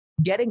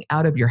getting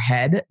out of your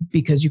head,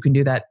 because you can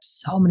do that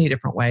so many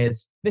different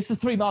ways. This is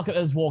Three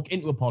Marketers Walk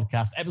into a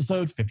Podcast,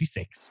 episode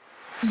 56.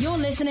 You're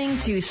listening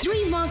to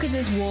Three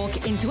Marketers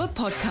Walk into a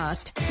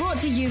Podcast, brought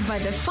to you by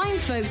the fine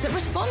folks at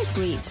Response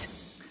Suite.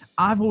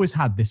 I've always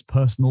had this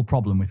personal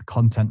problem with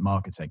content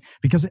marketing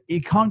because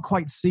you can't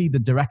quite see the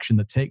direction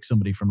that takes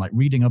somebody from like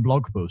reading a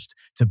blog post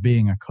to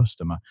being a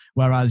customer.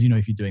 Whereas,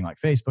 if you're doing like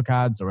Facebook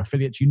ads or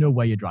affiliates, you know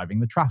where you're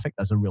driving the traffic.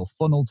 There's a real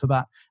funnel to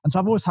that. And so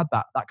I've always had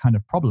that kind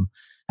of problem.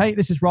 Hey,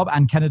 this is Rob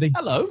and Kennedy.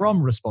 Hello.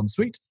 From Response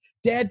Suite.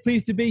 Dead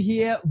pleased to be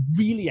here.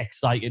 Really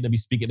excited to be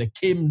speaking to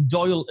Kim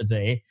Doyal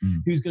today,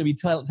 who's going to be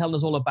telling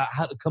us all about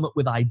how to come up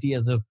with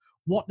ideas of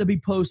what to be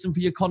posting for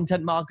your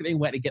content marketing,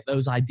 where to get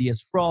those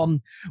ideas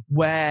from,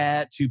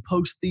 where to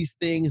post these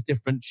things,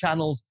 different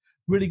channels,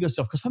 really good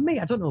stuff. Because for me,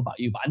 I don't know about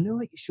you, but I know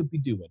that you should be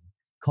doing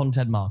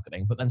content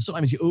marketing. But then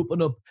sometimes you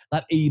open up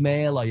that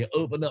email or you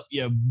open up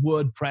your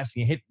WordPress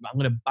and you hit, I'm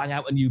going to bang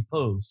out a new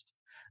post,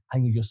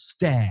 and you just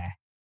stare,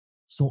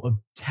 sort of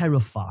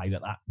terrified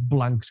at that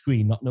blank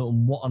screen, not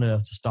knowing what on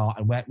earth to start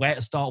and where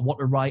to start, what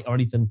to write or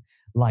anything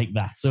like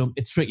that. So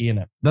it's tricky, isn't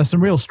it? There's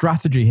some real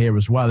strategy here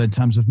as well in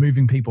terms of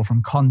moving people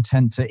from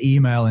content to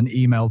email and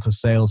email to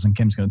sales. And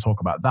Kim's going to talk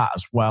about that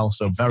as well.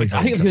 So I think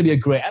it's going to be a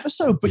great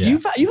episode. But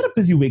you've had a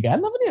busy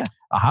weekend, haven't you?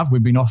 I have.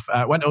 We've been off.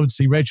 Went over to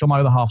see Rachel,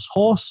 my other half's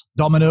horse,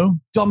 Domino.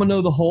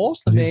 Domino the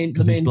horse, the main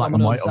black Domino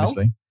and white, himself.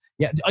 obviously.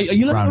 Yeah. Are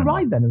you letting him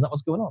ride then? Is that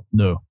what's going on?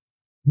 No.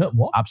 No,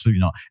 what?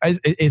 Absolutely not.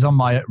 It is on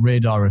my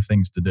radar of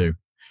things to do.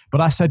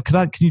 But I said,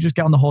 can you just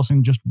get on the horse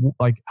and just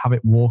have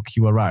it walk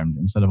you around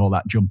instead of all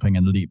that jumping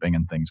and leaping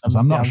and things? Because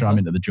I'm not sure I'm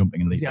into the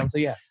jumping and leaping. The answer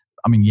yes.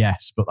 I mean,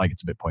 yes, but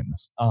it's a bit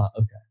pointless.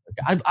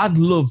 Okay. I'd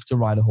love to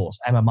ride a horse.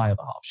 Emma, my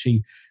other half,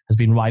 she has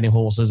been riding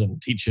horses and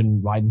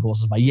teaching riding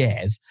horses for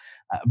years,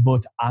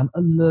 but I'm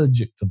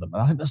allergic to them.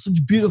 And I think they're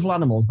such beautiful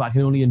animals, but I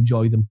can only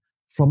enjoy them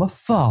from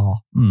afar.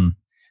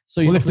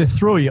 So if they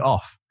throw you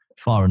off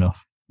far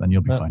enough, then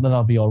you'll be fine. Then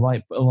I'll be all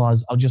right. But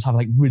otherwise, I'll just have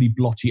really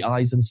blotchy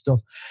eyes and stuff.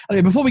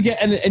 Anyway, before we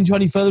get into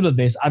any further of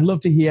this, I'd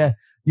love to hear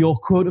your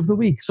quote of the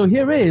week. So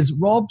here is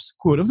Rob's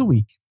quote of the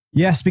week.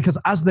 Yes, because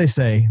as they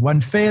say, when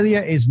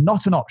failure is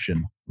not an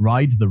option,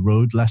 ride the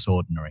road less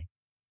ordinary.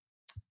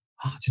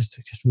 Just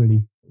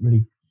really,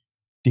 really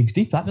digs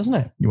deep, that, doesn't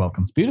it? You're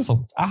welcome. It's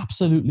beautiful. It's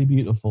absolutely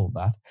beautiful,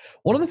 that.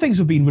 One of the things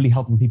we've been really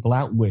helping people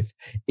out with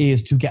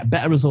is to get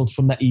better results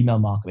from their email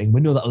marketing.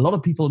 We know that a lot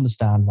of people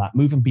understand that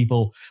moving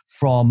people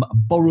from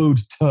borrowed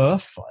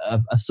turf,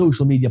 a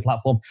social media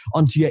platform,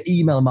 onto your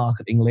email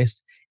marketing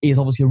list is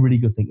obviously a really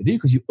good thing to do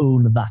because you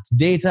own that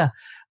data.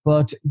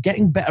 But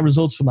getting better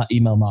results from that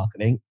email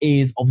marketing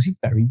is obviously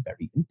very,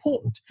 very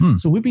important.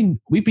 So we've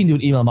been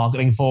doing email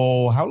marketing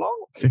for how long?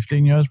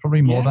 15 years,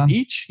 probably more than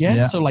each.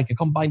 So a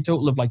combined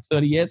total of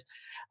 30 years.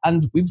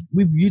 And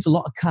we've used a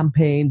lot of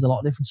campaigns, a lot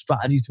of different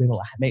strategies to be able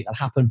to make that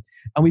happen.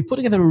 And we put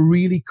together a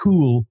really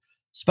cool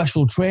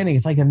special training.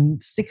 It's like a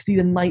 60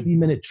 to 90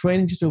 minute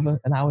training, just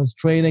over an hour's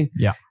training.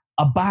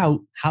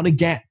 About how to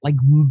get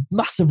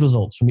massive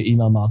results from your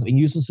email marketing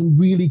using some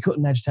really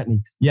cutting edge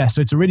techniques. Yeah,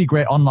 so it's a really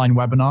great online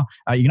webinar.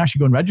 You can actually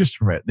go and register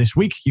for it. This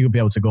week, you'll be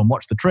able to go and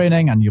watch the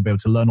training and you'll be able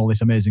to learn all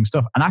this amazing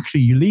stuff. And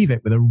actually, you leave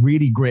it with a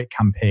really great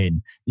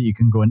campaign that you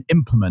can go and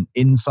implement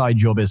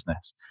inside your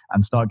business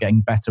and start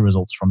getting better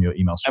results from your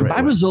email straight away.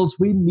 And by results,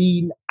 we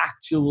mean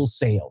actual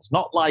sales,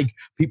 not like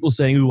people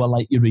saying, I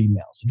like your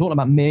email. So talking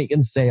about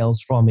making sales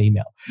from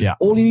email. Yeah.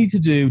 All you need to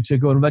do to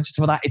go and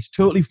register for that, it's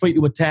totally free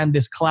to attend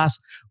this class.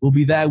 We'll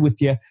be there with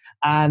you.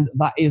 And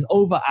that is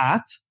over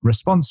at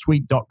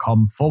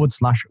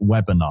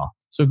responsesuite.com/webinar.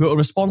 So go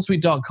to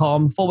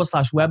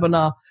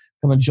responsesuite.com/webinar.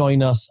 Come and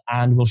join us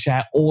and we'll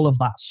share all of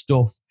that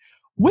stuff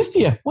with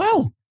you.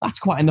 Well, that's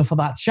quite enough of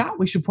that chat.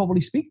 We should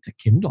probably speak to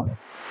Kim Doyal.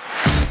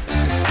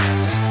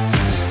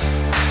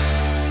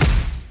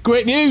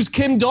 Great news.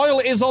 Kim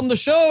Doyal is on the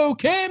show.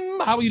 Kim,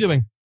 how are you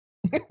doing?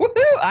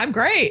 I'm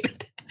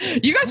great.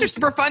 You guys are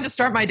super fun to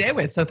start my day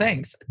with, so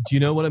thanks. Do you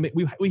know what I mean?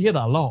 We hear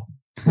that a lot.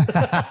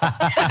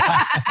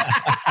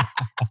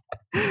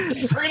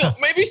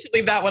 Maybe we should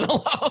leave that one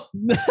alone.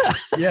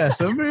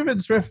 So moving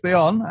swiftly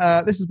on.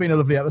 This has been a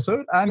lovely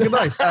episode, and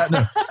goodbye.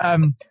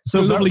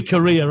 So lovely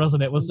career,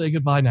 hasn't it? We'll say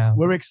goodbye now.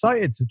 We're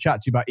excited to chat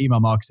to you about email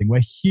marketing.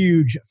 We're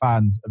huge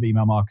fans of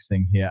email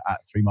marketing here at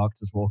Three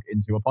Marketers Walk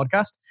into a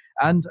Podcast.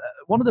 And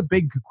one of the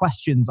big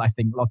questions I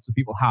think lots of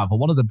people have, or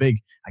one of the big,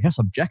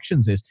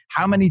 objections is,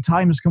 how many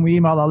times can we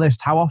email our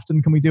list? How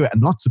often can we do it?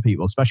 And lots of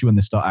people, especially when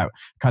they start out,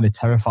 kind of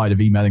terrified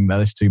of emailing their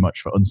list too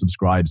much for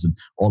unsubscribes and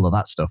all of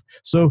that stuff.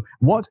 So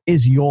what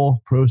is your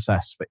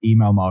process for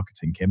email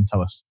marketing, Kim?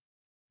 Tell us.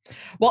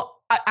 Well,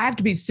 I have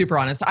to be super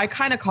honest. I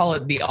kind of call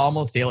it the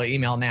almost daily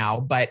email now,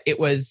 but it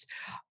was,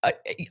 I'm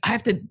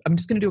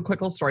just going to do a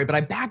quick little story, but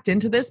I backed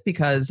into this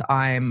because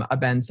I'm a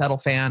Ben Settle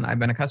fan. I've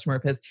been a customer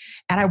of his,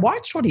 and I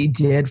watched what he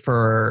did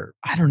for,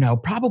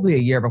 probably a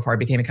year before I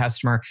became a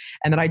customer.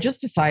 And then I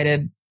just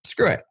decided,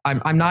 screw it.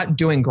 I'm not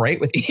doing great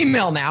with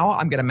email now.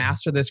 I'm going to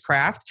master this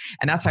craft.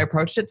 And that's how I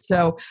approached it.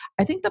 So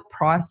I think the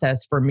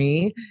process for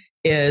me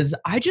is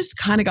I just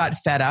kind of got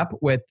fed up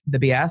with the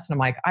BS. And I'm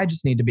like, I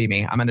just need to be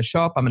me. I'm going to show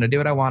up. I'm going to do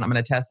what I want. I'm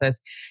going to test this.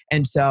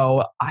 And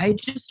so I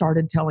just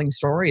started telling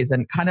stories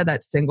and kind of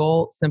that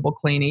simple,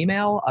 clean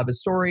email of a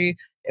story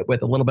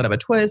with a little bit of a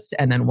twist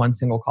and then one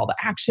single call to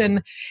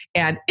action.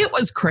 And it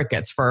was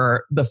crickets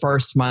for the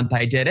first month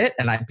I did it,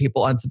 and I had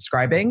people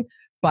unsubscribing.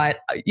 But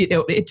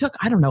it took,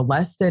 I don't know,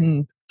 less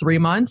than 3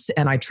 months,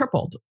 and I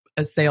tripled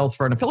sales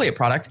for an affiliate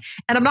product.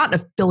 And I'm not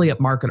an affiliate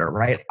marketer,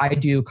 right? I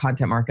do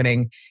content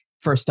marketing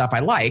for stuff I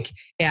like.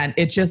 And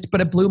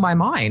but it blew my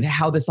mind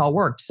how this all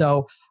worked.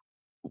 So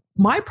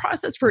my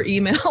process for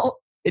email,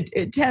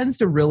 it tends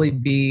to really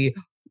be,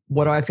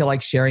 what do I feel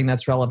like sharing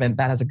that's relevant,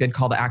 that has a good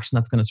call to action,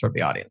 that's going to serve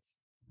the audience.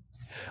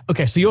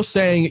 Okay, so you're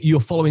saying you're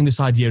following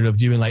this idea of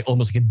doing like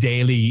almost like a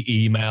daily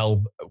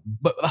email.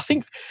 But I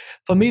think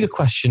for me, the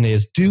question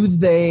is, do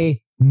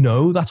they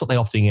know that's what they're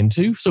opting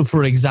into? So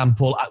for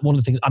example, one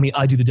of the things, I mean,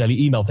 I do the daily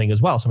email thing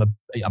as well. So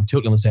I'm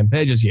totally on the same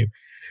page as you.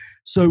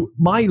 So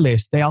my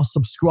list, they are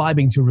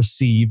subscribing to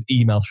receive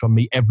emails from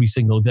me every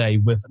single day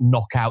with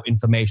knockout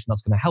information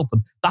that's going to help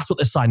them. That's what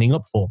they're signing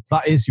up for.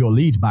 That is your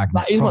lead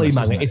magnet. That is my lead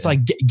magnet. It's like,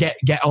 get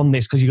on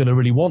this because you're going to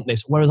really want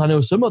this. Whereas I know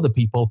some other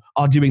people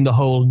are doing the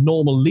whole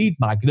normal lead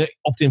magnet,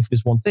 opt in for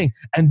this one thing,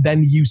 and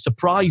then you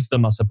surprise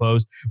them, I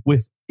suppose,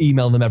 with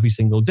emailing them every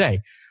single day.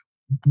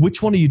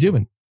 Which one are you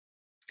doing?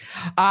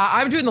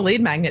 I'm doing the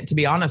lead magnet, to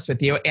be honest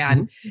with you.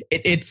 And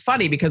it's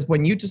funny because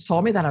when you just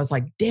told me that, I was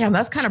like, damn,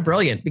 that's kind of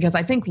brilliant. Because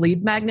I think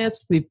lead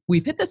magnets,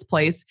 we've hit this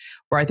place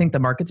where I think the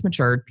market's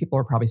matured. People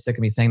are probably sick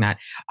of me saying that.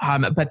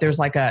 But there's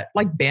like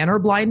banner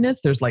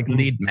blindness. There's like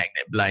lead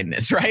magnet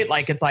blindness, right?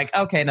 Like, it's like,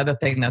 okay, another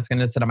thing that's going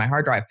to sit on my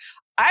hard drive.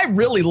 I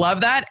really love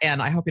that. And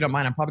I hope you don't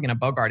mind. I'm probably going to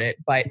bogart it.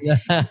 But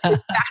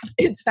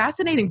it's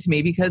fascinating to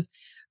me because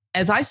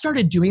as I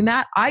started doing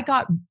that, I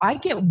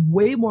get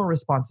way more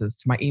responses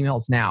to my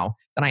emails now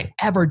than I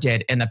ever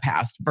did in the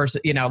past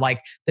versus,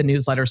 like the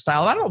newsletter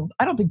style.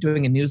 I don't think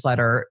doing a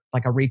newsletter,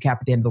 like a recap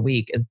at the end of the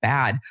week, is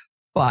bad,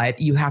 but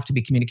you have to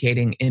be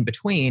communicating in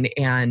between.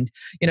 And,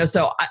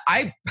 so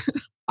I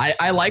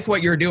like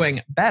what you're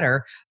doing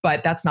better,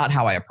 but that's not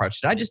how I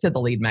approached it. I just did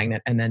the lead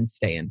magnet and then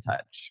stay in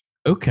touch.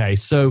 Okay,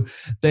 so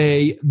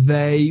they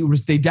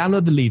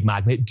download the lead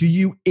magnet. Do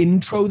you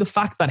intro the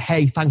fact that,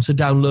 hey, thanks for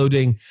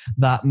downloading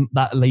that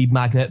lead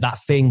magnet, that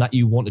thing that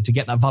you wanted to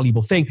get, that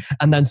valuable thing,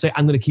 and then say,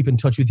 I'm going to keep in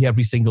touch with you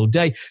every single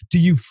day? Do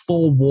you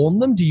forewarn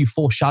them? Do you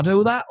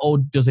foreshadow that? Or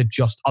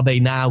are they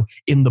now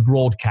in the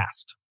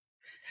broadcast?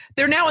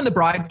 They're now in the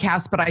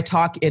broadcast, but I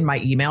talk in my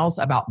emails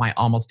about my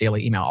almost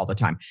daily email all the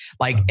time.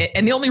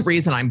 And the only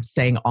reason I'm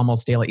saying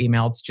almost daily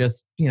email, it's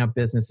just,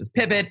 businesses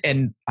pivot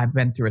and I've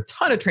been through a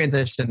ton of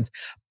transitions,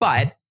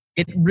 but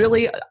it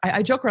really,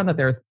 I joke around that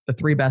they're the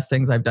 3 best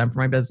things I've done for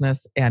my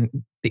business, and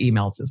the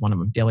emails is one of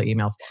them, daily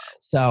emails.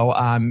 So,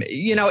 I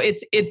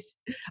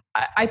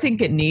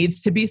think it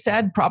needs to be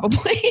said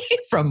probably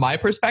from my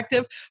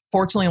perspective.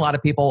 Fortunately, a lot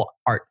of people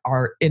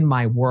are in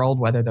my world,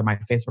 whether they're my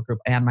Facebook group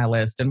and my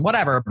list and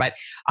whatever, but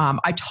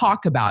I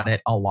talk about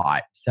it a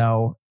lot.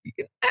 So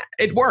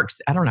it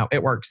works. I don't know.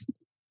 It works.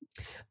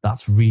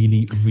 That's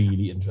really,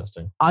 really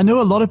interesting. I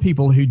know a lot of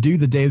people who do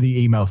the daily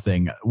email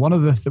thing. One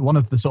of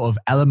the sort of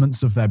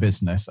elements of their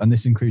business, and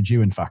this includes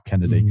you, in fact,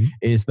 Kennedy,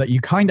 is that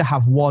you kind of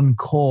have one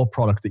core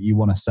product that you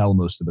want to sell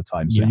most of the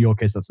time. So in your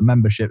case, that's a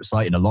membership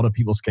site. In a lot of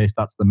people's case,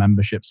 that's the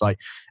membership site.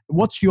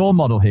 What's your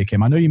model here,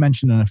 Kim? I know you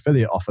mentioned an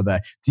affiliate offer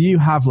there. Do you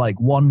have like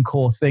one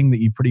core thing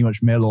that you pretty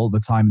much mail all the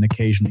time and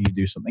occasionally you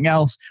do something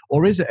else?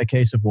 Or is it a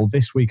case of, well,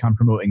 this week I'm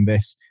promoting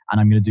this and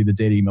I'm going to do the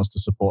daily emails to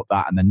support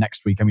that, and then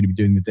next week I'm going to be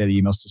doing the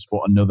daily emails to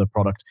support another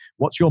product?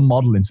 What's your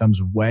model in terms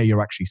of where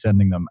you're actually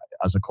sending them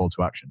as a call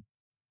to action?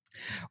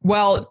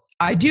 Well,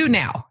 I do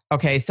now.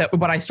 Okay. So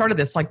when I started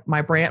this, like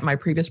my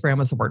previous brand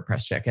was a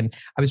WordPress chick, and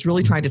I was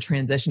really trying to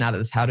transition out of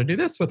this, how to do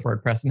this with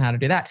WordPress and how to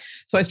do that.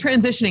 So I was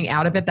transitioning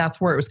out of it. That's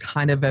where it was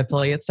kind of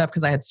affiliate stuff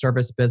because I had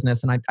service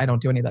business and I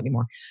don't do any of that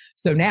anymore.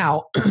 So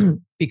now,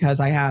 because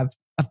I have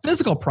a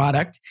physical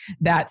product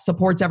that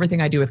supports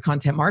everything I do with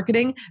content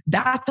marketing,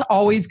 that's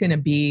always going to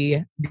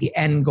be the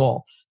end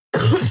goal.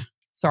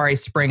 Sorry,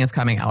 spring is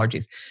coming,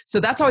 allergies. So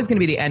that's always going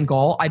to be the end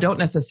goal. I don't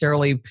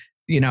necessarily,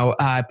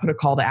 put a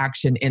call to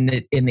action in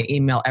the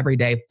email every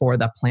day for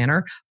the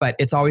planner, but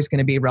it's always going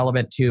to be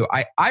relevant to,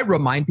 I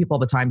remind people all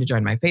the time to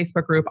join my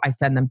Facebook group. I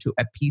send them to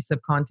a piece of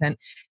content.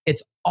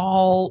 It's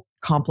all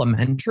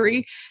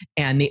complementary,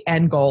 and the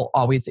end goal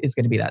always is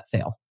going to be that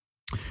sale.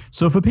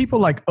 So for people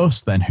like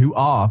us then, who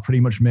are pretty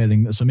much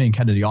mailing, so me and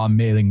Kennedy are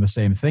mailing the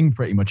same thing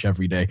pretty much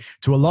every day,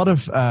 to a lot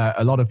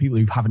of people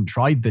who haven't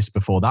tried this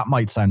before, that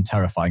might sound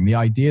terrifying. The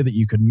idea that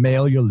you could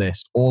mail your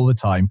list all the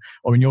time,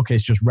 or in your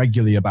case, just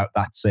regularly about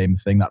that same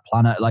thing, that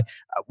planner,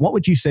 what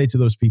would you say to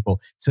those people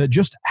to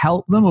just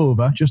help them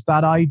over just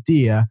that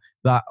idea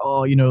that,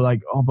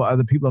 but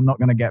other people are not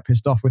going to get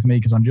pissed off with me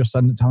because I'm just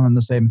telling them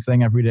the same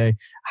thing every day.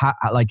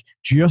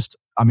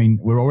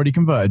 We're already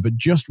converted, but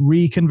just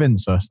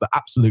reconvince us that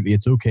absolutely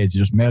it's okay to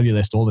just mail your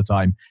list all the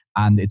time,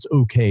 and it's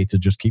okay to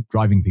just keep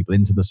driving people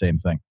into the same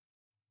thing.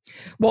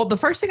 Well, the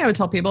first thing I would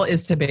tell people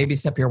is to baby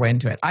step your way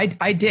into it.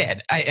 I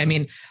did. I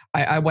mean,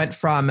 I went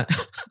from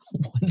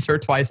once or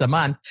twice a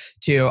month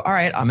to, all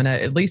right, I'm going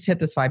to at least hit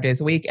this 5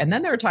 days a week. And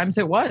then there are times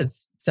it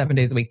was 7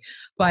 days a week.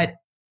 But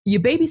you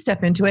baby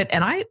step into it.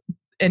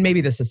 And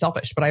maybe this is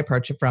selfish, but I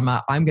approach it from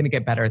I'm going to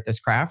get better at this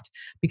craft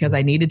because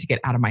I needed to get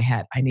out of my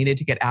head. I needed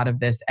to get out of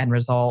this end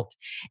result.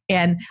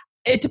 And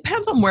it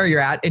depends on where you're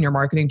at in your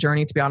marketing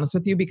journey, to be honest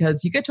with you,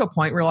 because you get to a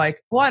point where you're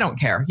like, well, I don't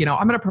care.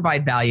 I'm going to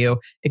provide value.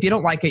 If you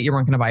don't like it, you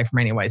weren't going to buy from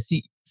anyway.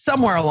 See,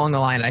 somewhere along the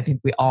line, I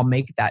think we all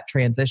make that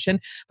transition.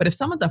 But if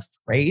someone's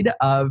afraid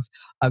of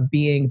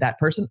being that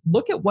person,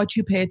 look at what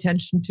you pay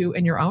attention to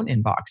in your own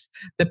inbox.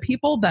 The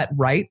people that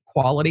write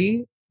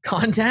quality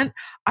content,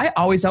 I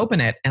always open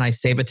it and I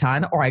save a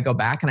ton, or I go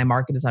back and I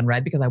mark it as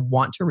unread because I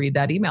want to read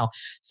that email.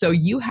 So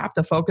you have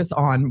to focus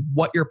on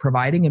what you're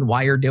providing and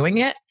why you're doing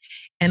it,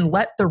 and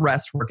let the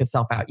rest work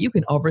itself out. You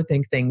can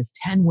overthink things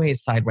 10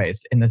 ways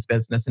sideways in this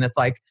business. And it's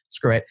like,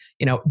 screw it,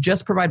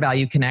 just provide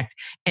value, connect,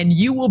 and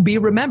you will be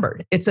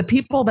remembered. It's the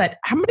people that,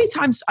 how many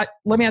times,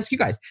 let me ask you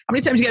guys, how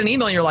many times you get an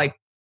email and you're like,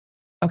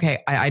 okay,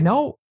 I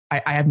know,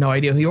 I have no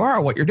idea who you are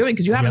or what you're doing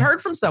because you haven't heard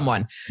from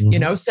someone,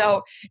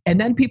 so, and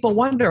then people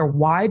wonder,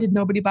 why did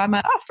nobody buy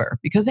my offer?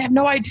 Because they have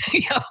no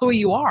idea who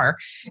you are.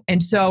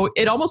 And so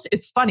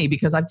it's funny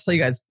because I have to tell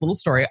you guys a little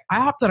story. I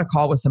hopped on a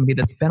call with somebody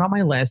that's been on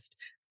my list.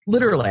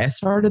 Literally, I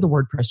started the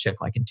WordPress chick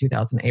like in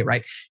 2008,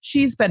 right?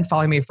 She's been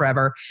following me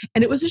forever.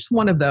 And it was just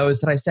one of those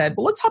that I said,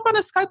 well, let's hop on a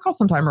Skype call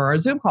sometime or a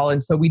Zoom call.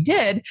 And so we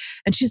did.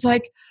 And she's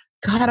like,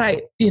 God,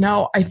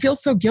 I feel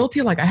so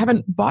guilty. Like I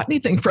haven't bought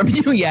anything from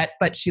you yet,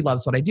 but she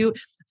loves what I do.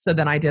 So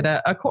then I did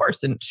a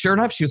course, and sure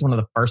enough, she was one of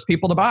the first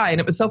people to buy. And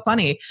it was so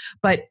funny,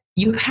 but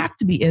you have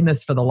to be in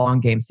this for the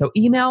long game. So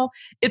email,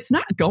 it's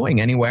not going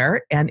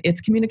anywhere, and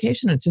it's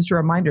communication. It's just a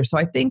reminder. So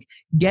I think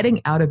getting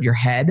out of your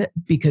head,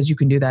 because you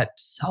can do that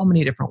so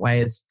many different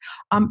ways,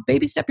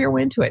 baby step your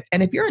way into it.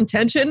 And if your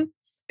intention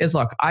is,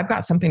 look, I've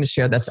got something to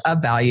share that's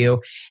of value.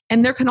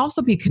 And there can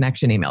also be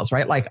connection emails,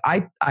 right? Like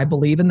I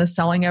believe in the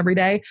selling every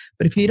day,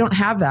 but if you don't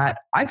have that,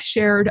 I've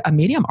shared a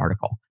Medium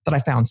article that I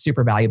found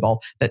super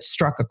valuable that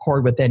struck a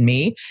chord within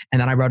me.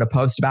 And then I wrote a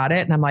post about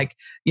it. And I'm like,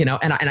 and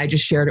I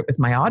just shared it with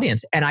my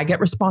audience, and I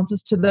get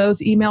responses to those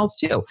emails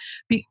too.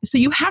 So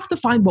you have to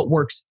find what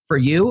works for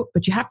you,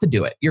 but you have to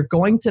do it. You're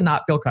going to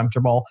not feel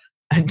comfortable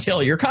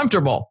until you're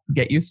comfortable.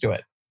 Get used to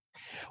it.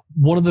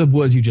 One of the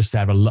words you just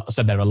said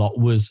there a lot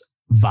was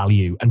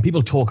value. And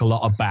people talk a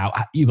lot about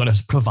you've got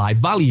to provide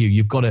value.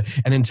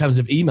 And in terms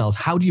of emails,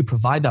 how do you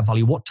provide that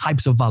value? What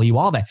types of value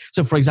are there?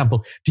 So for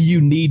example, do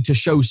you need to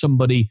show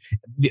somebody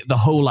the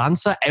whole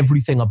answer,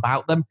 everything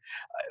about them,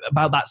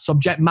 about that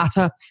subject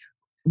matter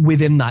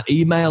within that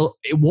email?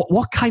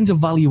 What kinds of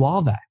value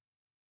are there?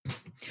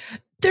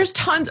 There's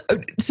tons.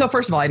 So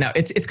first of all, I know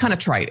it's kind of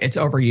trite. It's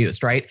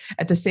overused, right?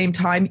 At the same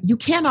time, you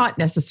cannot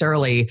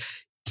necessarily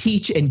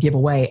teach and give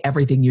away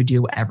everything you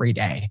do every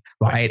day,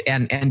 right?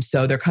 And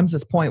so there comes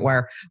this point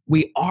where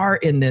we are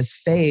in this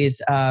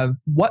phase of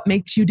what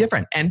makes you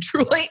different. And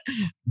truly,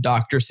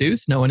 Dr.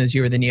 Seuss, no one is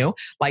youer than you.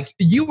 Like,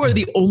 you are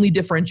the only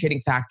differentiating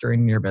factor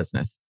in your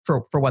business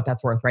for what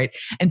that's worth, right?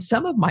 And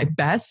some of my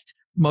best,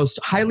 most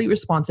highly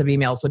responsive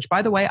emails, which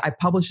by the way, I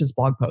publish as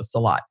blog posts a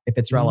lot if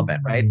it's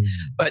relevant, right?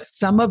 But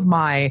some of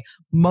my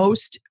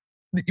most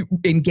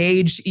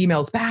engaged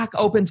emails, back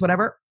opens,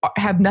 whatever,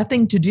 have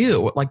nothing to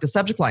do, like the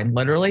subject line,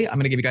 literally, I'm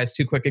going to give you guys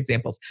two quick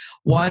examples.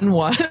 One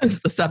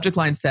was the subject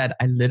line said,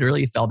 I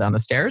literally fell down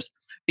the stairs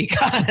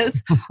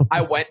because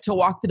I went to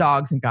walk the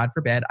dogs, and God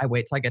forbid, I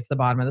wait till I get to the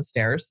bottom of the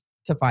stairs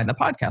to find the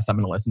podcast I'm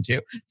going to listen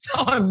to. So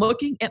I'm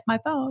looking at my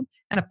phone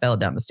and I fell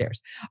down the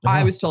stairs.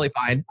 I was totally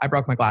fine. I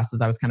broke my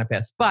glasses. I was kind of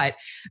pissed. But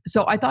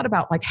so I thought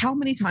about, like, how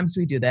many times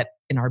do we do that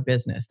in our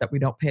business, that we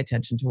don't pay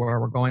attention to where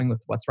we're going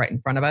with what's right in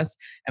front of us?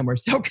 And we're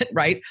so,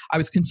 right? I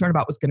was concerned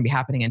about what's going to be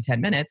happening in 10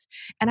 minutes.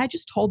 And I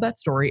just told that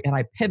story and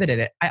I pivoted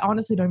it. I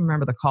honestly don't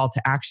remember the call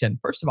to action.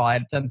 First of all, I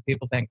had tons of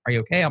people saying, are you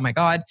okay? Oh my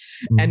God.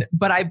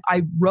 But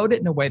I wrote it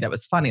in a way that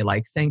was funny,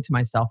 like saying to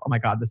myself, oh my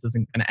God, this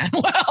isn't going to end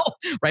well,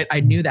 right?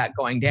 I knew that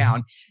going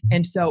down.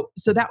 And so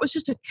that was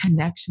just a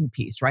connection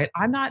piece, right?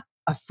 I'm not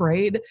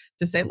afraid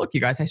to say, look,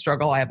 you guys, I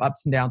struggle. I have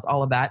ups and downs,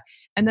 all of that.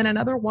 And then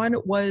another one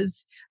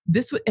was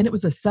this, and it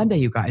was a Sunday,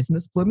 you guys, and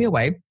this blew me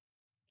away.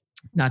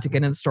 Not to get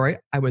into the story,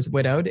 I was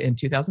widowed in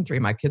 2003.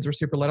 My kids were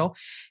super little.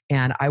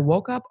 And I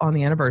woke up on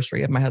the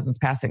anniversary of my husband's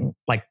passing,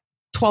 like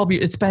 12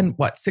 years. It's been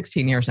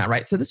 16 years now,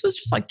 right? So this was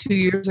just like 2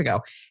 years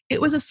ago.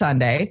 It was a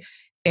Sunday.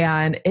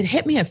 And it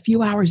hit me a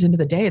few hours into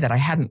the day that I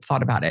hadn't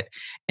thought about it.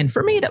 And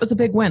for me, that was a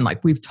big win.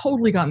 Like, we've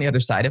totally gotten the other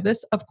side of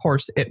this. Of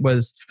course, it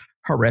was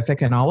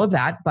horrific and all of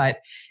that, but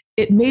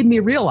it made me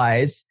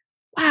realize,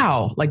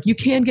 wow, like, you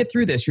can get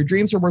through this. Your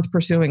dreams are worth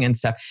pursuing and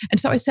stuff. And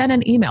so I sent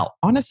an email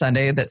on a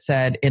Sunday that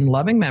said, in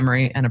loving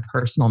memory and a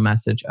personal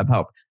message of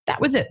hope.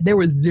 That was it. There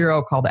was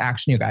zero call to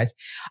action, you guys.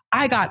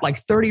 I got like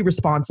 30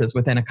 responses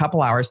within a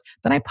couple hours.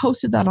 Then I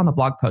posted that on the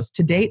blog post.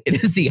 To date,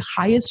 it is the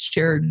highest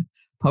shared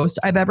post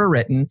I've ever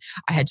written.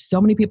 I had so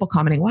many people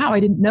commenting, wow,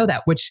 I didn't know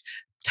that, which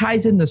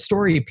ties in the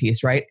story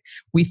piece, right?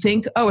 We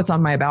think, oh, it's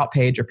on my about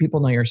page or people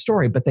know your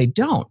story, but they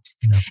don't.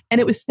 Yeah. And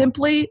it was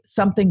simply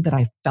something that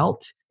I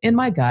felt in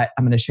my gut.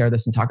 I'm going to share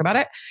this and talk about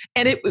it.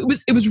 And it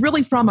was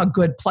really from a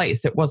good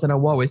place. It wasn't a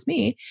woe is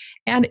me.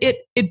 And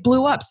it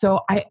blew up.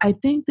 So I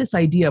think this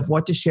idea of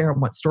what to share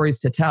and what stories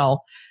to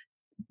tell,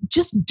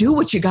 just do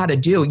what you got to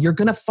do. You're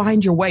going to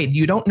find your way.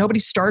 Nobody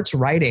starts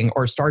writing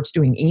or starts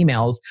doing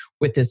emails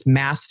with this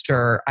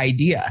master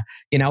idea.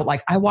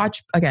 Like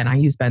I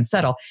use Ben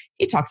Settle.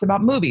 He talks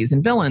about movies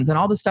and villains and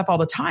all this stuff all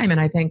the time. And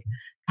I think,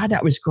 God,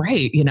 that was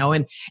great,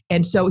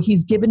 and so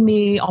he's given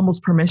me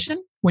almost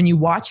permission. When you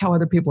watch how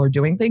other people are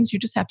doing things, you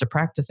just have to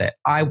practice it.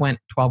 I went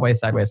 12 ways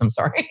sideways. I'm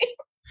sorry.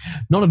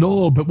 Not at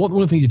all. But one of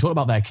the things you talk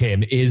about there,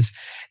 Kim, is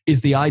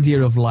the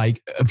idea of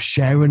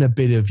sharing a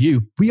bit of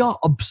you. We are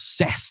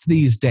obsessed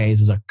these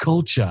days as a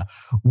culture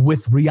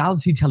with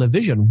reality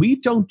television. We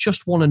don't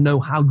just want to know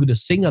how good a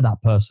singer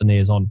that person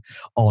is on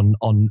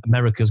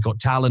America's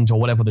Got Talent or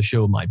whatever the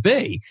show might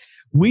be.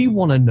 We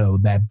want to know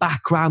their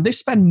background. They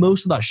spend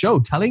most of that show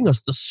telling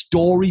us the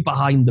story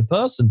behind the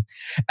person.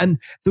 And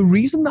the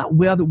reason that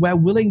we're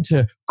willing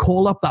to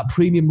call up that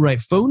premium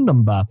rate phone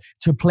number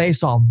to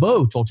place our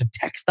vote, or to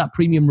text that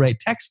premium rate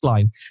text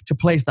line to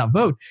place that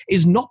vote,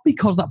 is not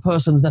because that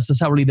person's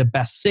necessarily the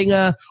best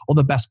singer or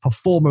the best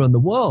performer in the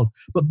world,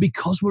 but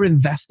because we're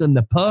invested in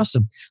the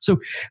person.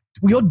 So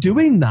you're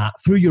doing that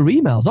through your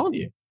emails, aren't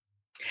you?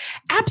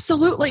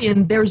 Absolutely.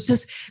 And there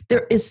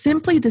is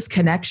simply this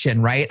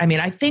connection, right? I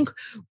mean, I think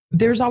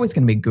there's always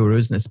going to be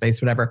gurus in this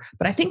space, whatever,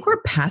 but I think we're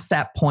past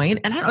that point.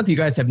 And I don't know if you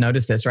guys have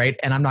noticed this, right?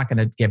 And I'm not going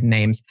to give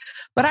names,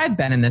 but I've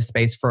been in this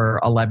space for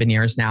 11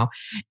 years now.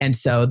 And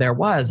so there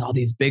was all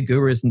these big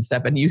gurus and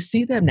stuff, and you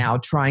see them now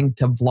trying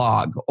to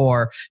vlog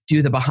or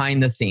do the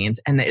behind the scenes,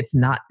 and it's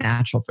not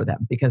natural for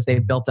them because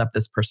they've built up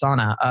this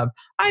persona of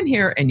I'm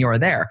here and you're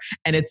there.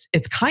 And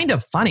it's kind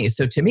of funny.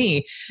 So to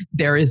me,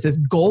 there is this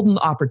golden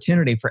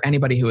opportunity for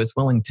anybody who is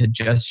willing to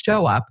just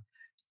show up,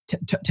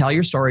 tell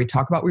your story,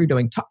 talk about what you're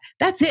doing.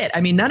 That's it.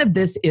 I mean, none of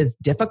this is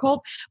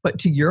difficult. But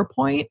to your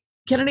point,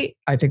 Kennedy,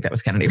 I think that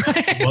was Kennedy, right?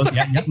 It was,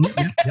 yeah.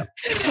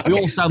 We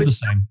all sound the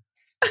same.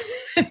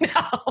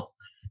 No.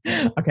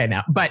 Okay,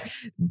 now, but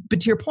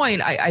to your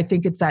point, I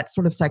think it's that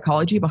sort of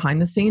psychology behind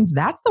the scenes.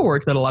 That's the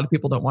work that a lot of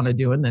people don't want to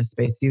do in this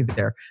space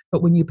either.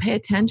 But when you pay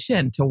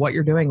attention to what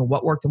you're doing and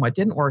what worked and what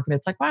didn't work, and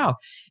it's like, wow,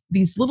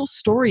 these little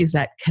stories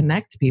that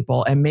connect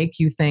people and make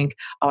you think,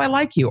 oh, I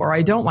like you or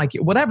I don't like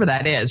you, whatever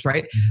that is,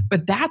 right? Mm-hmm.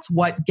 But that's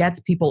what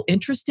gets people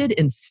interested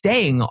in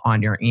staying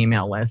on your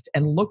email list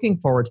and looking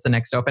forward to the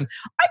next open.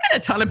 I got a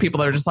ton of people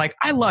that are just like,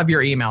 I love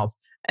your emails.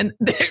 And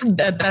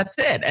that's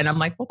it. And I'm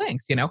like, well,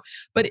 thanks,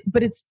 but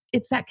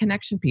it's that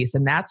connection piece.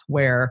 And that's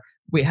where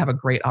we have a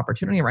great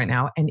opportunity right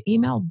now. And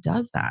email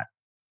does that.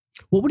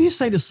 What would you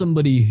say to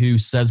somebody who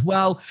says,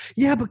 well,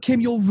 yeah, but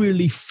Kim, you're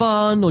really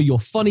fun, or you're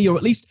funny, or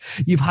at least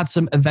you've had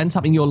some events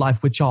happening in your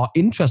life which are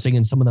interesting,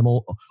 and some of them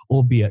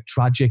albeit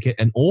tragic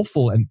and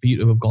awful, and for you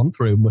to have gone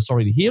through, and we're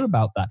sorry to hear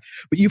about that.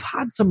 But you've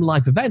had some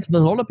life events, and a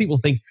lot of people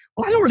think,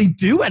 well, I don't really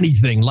do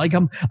anything. Like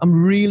I'm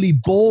really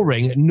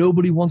boring.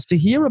 Nobody wants to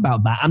hear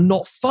about that. I'm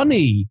not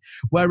funny.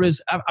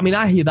 Whereas, I mean,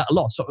 I hear that a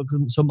lot. So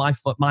my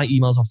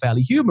emails are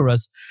fairly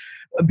humorous.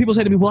 And people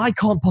say to me, well, I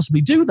can't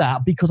possibly do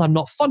that because I'm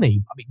not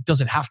funny. I mean, does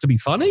it have to be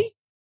funny?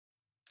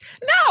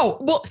 No.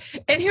 Well,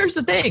 and here's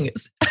the thing.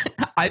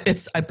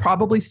 It's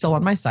probably still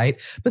on my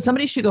site, but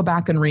somebody should go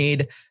back and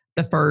read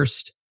the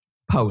first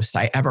post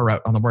I ever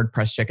wrote on the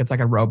WordPress chick. It's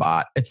like a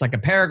robot. It's like a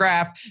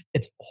paragraph.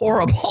 It's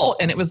horrible.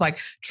 And it was like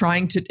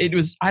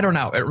I don't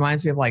know. It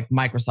reminds me of like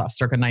Microsoft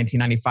circa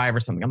 1995 or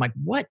something. I'm like,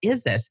 what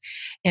is this?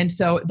 And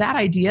so that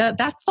idea,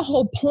 that's the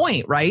whole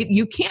point, right?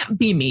 You can't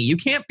be me. You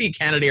can't be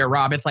Kennedy or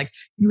Rob. It's like,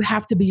 you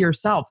have to be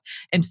yourself.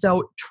 And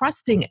so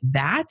trusting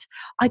that,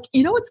 like,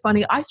 what's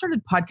funny? I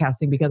started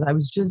podcasting because I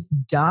was just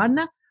done.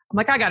 I'm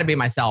like, I got to be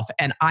myself.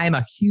 And I'm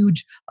a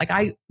huge,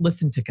 I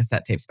listened to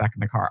cassette tapes back in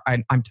the car.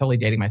 I'm totally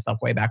dating myself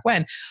way back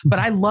when, but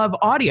I love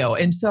audio.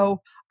 And so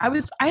I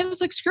was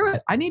like, screw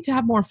it. I need to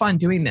have more fun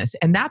doing this.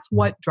 And that's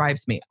what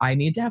drives me. I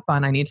need to have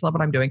fun. I need to love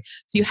what I'm doing.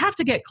 So you have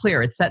to get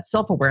clear. It's that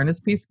self-awareness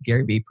piece.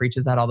 Gary Vee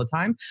preaches that all the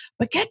time,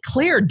 but get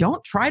clear.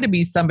 Don't try to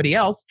be somebody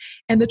else.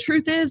 And the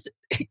truth is,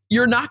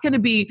 you're not going to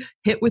be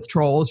hit with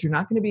trolls. You're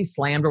not going to be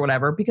slammed or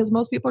whatever, because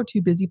most people are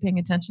too busy paying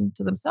attention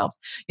to themselves.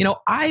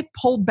 I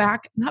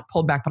not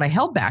pulled back, but I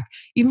held back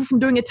even from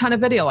doing a ton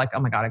of video. Like, oh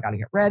my God, I got to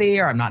get ready,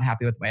 or I'm not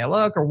happy with the way I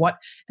look, or what.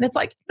 And it's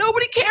like,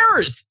 nobody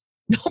cares.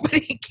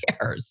 Nobody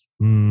cares.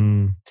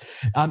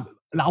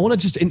 I want to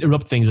just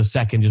interrupt things a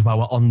second, just while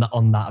we're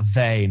on that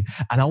vein,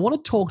 and I want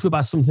to talk to you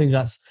about something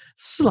that's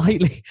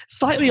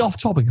slightly off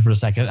topic for a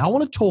second. I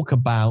want to talk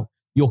about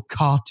your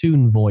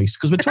cartoon voice,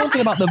 because we're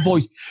talking about the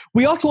voice.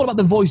 We are talking about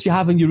the voice you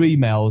have in your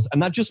emails,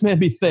 and that just made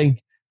me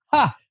think,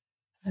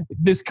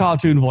 this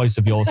cartoon voice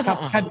of yours.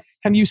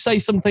 Can you say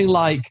something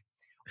like,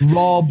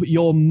 Rob,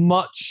 you're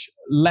much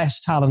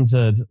less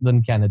talented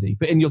than Kennedy,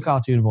 but in your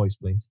cartoon voice,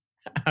 please?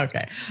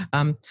 Okay.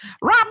 Rob,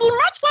 you're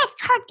much less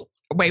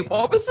Wait,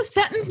 what was the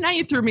sentence? Now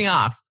you threw me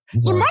off.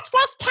 You're much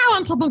less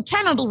talented than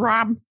Kennedy,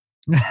 Rob.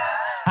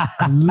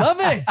 I love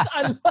it.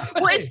 I love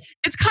Well, it.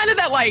 it's kind of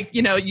that, like,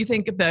 you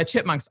think of the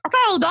chipmunks,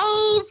 okay,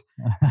 Dove.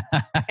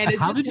 And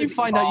How did you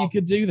find out you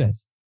could do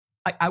this?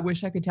 I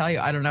wish I could tell you.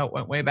 I don't know. It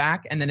went way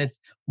back. And then it's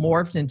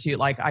morphed into,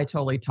 like, I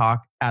totally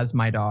talk as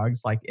my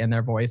dogs, like in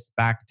their voice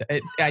back to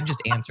it. I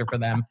just answer for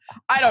them.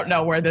 I don't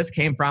know where this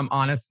came from,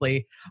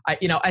 honestly.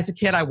 As a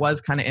kid, I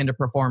was kind of into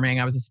performing.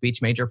 I was a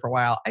speech major for a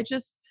while. I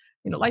just,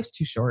 life's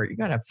too short. You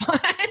got to have fun.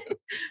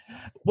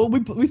 Well,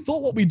 we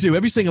thought what we do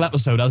every single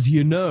episode, as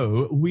you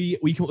know, we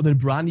come up with a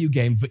brand new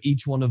game for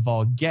each one of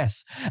our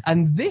guests.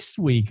 And this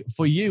week,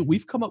 for you,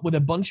 we've come up with a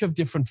bunch of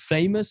different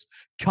famous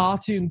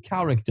cartoon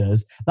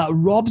characters that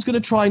Rob's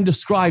going to try and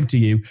describe to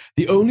you.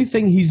 The only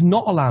thing he's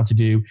not allowed to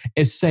do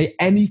is say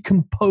any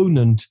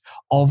component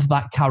of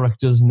that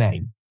character's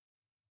name.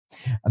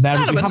 And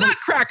Son of a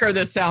nutcracker,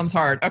 this sounds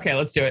hard. Okay,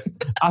 let's do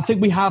it. I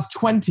think we have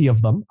 20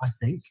 of them, I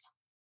think.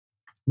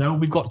 No,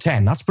 we've got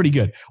 10. That's pretty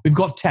good. We've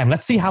got 10.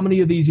 Let's see how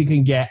many of these you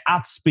can get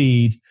at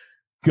speed.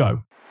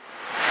 Go.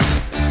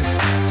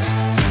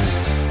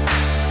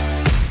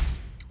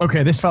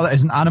 Okay, this fella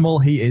is an animal.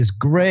 He is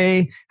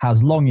grey,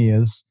 has long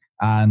ears,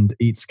 and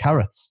eats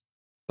carrots.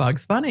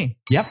 Bugs Bunny.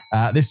 Yep.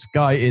 This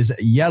guy is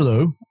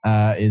yellow,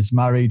 is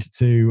married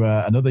to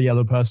another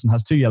yellow person,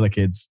 has 2 yellow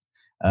kids.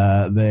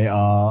 They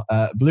are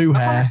blue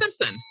hair. Homer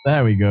Simpson.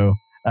 There we go.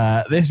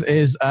 This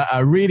is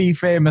a really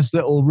famous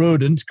little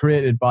rodent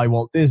created by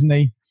Walt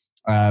Disney.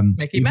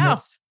 Mickey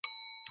Mouse.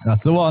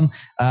 That's the one.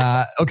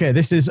 Okay,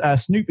 this is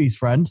Snoopy's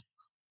friend.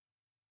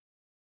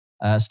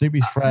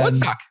 Snoopy's friend.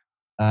 Woodstock.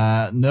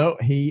 No,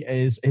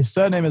 his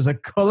surname is a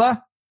color.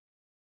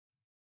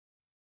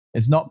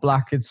 It's not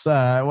black. It's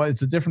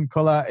it's a different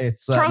color.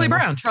 It's Charlie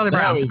Brown. Charlie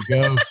Brown.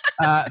 There we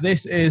go.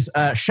 This is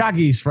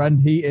Shaggy's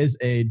friend. He is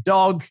a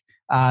dog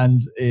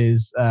and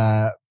is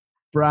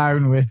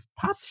brown with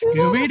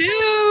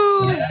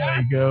Scooby-Doo. There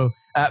we go.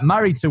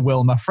 Married to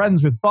Wilma,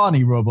 friends with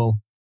Barney Rubble.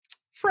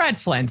 Fred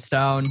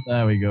Flintstone.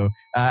 There we go.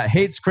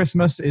 Hates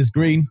Christmas, is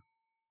green.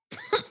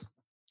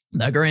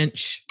 The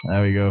Grinch.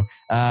 There we go.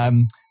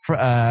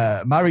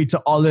 Married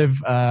to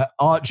Olive,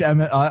 arch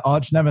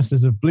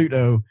nemesis of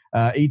Pluto,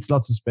 eats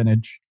lots of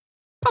spinach.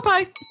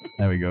 Popeye.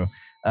 There we go.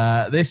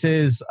 This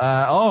is,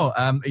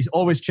 he's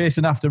always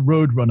chasing after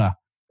Roadrunner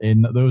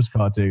in those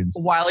cartoons.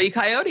 Wile E.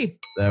 Coyote.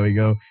 There we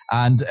go.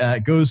 And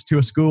goes to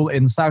a school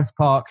in South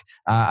Park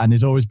and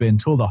is always being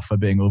told off for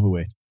being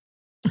overweight.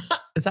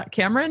 Is that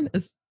Cameron?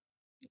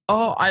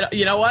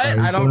 You know what?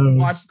 I don't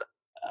watch.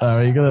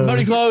 There you go.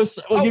 Very close.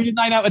 We'll give you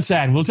 9 out of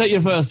 10. We'll take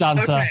your first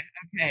answer.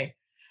 Okay.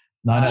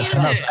 9 out of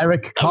 10. That's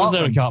Eric Cartman. That was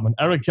Eric Cartman.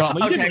 Eric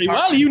Cartman. You did really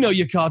well. You know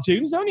your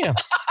cartoons, don't you?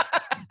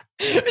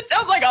 It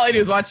sounds like all I do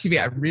is watch TV.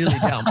 I really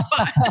don't.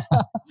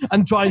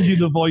 And try and do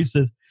the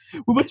voices.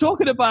 We were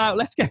talking about,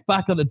 let's get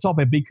back on the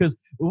topic because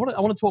I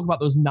want to talk about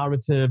those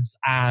narratives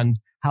and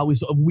how we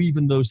sort of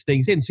weaving those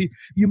things in. So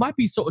you might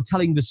be sort of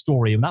telling the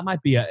story, and that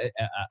might be a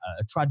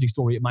tragic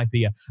story. It might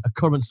be a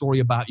current story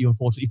about you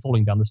unfortunately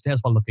falling down the stairs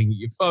while looking at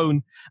your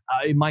phone.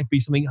 It might be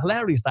something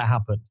hilarious that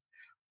happened.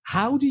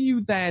 How do you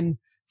then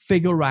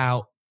figure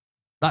out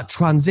that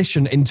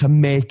transition into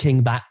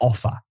making that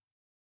offer?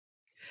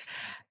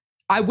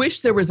 I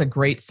wish there was a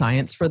great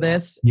science for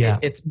this. Yeah.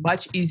 It's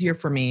much easier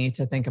for me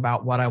to think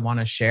about what I want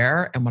to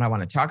share and what I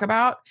want to talk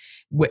about.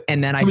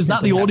 And then so is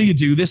that the order you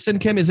do this in,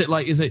 Kim? Is it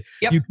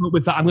Yep. You come up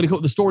with that? I'm going to come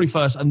up with the story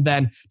first, and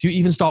then do you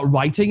even start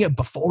writing it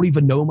before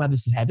even knowing where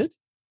this is headed?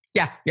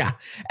 Yeah.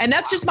 And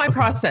that's just my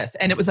process.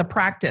 And it was a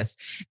practice.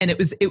 And it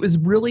was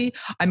really,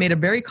 I made a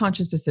very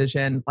conscious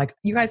decision. Like,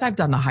 you guys, I've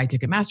done the high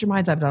ticket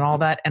masterminds. I've done all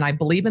that. And I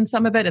believe in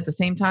some of it. At the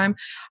same time,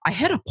 I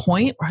hit a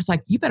point where I was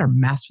like, you better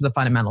master the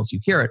fundamentals. You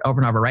hear it over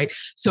and over, right?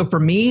 So for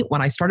me,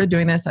 when I started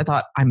doing this, I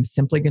thought, I'm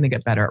simply going to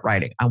get better at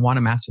writing. I want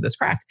to master this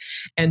craft.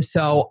 And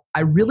so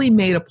I really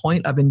made a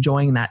point of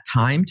enjoying that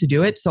time to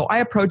do it. So I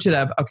approach it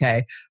of,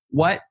 okay,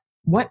 what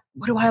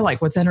do I like?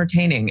 What's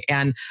entertaining?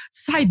 And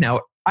side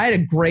note, I had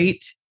a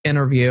great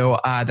interview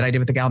that I did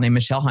with a gal named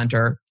Michelle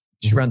Hunter.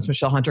 She runs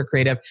Michelle Hunter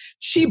Creative.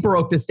 She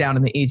broke this down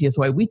in the easiest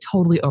way. We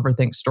totally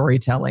overthink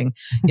storytelling.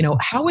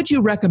 How would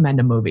you recommend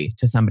a movie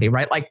to somebody,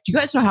 right? Like, do you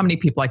guys know how many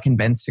people I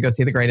convinced to go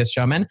see The Greatest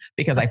Showman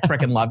because I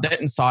freaking loved it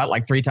and saw it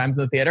like 3 times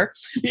in the theater?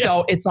 Yeah.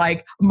 So it's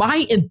like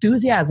my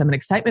enthusiasm and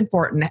excitement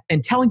for it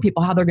and telling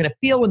people how they're going to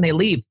feel when they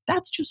leave.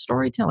 That's just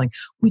storytelling.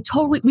 We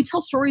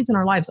tell stories in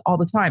our lives all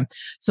the time.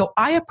 So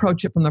I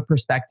approach it from the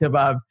perspective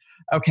of,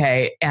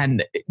 okay,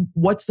 and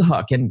what's the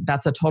hook? And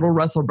that's a total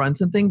Russell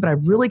Brunson thing, but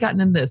I've really gotten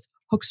in this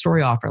hook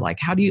story offer. Like,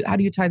 how do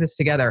you tie this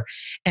together?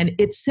 And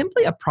it's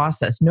simply a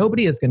process.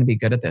 Nobody is going to be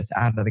good at this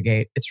out of the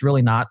gate. It's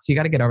really not. So you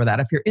got to get over that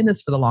if you're in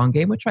this for the long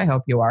game, which I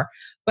hope you are.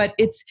 But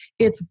it's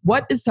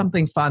what is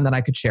something fun that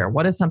I could share?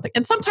 What is something?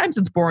 And sometimes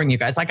it's boring, you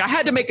guys. Like, I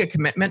had to make a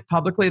commitment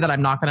publicly that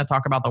I'm not going to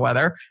talk about the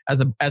weather as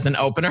an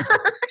opener.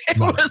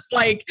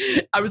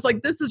 I was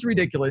like, this is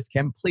ridiculous,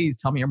 Kim. Please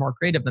tell me you're more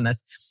creative than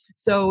this.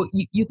 So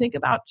you think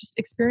about just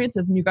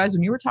experiences. And you guys,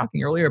 when you were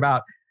talking earlier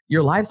about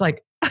your lives,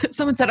 like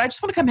someone said, I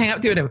just want to come hang out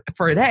with you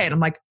for a day. And I'm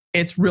like,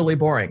 it's really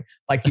boring.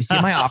 Like, you see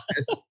my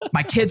office.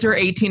 My kids are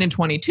 18 and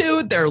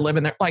 22. They're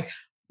living there. Like,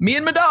 me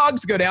and my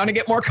dogs go down and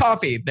get more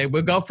coffee. They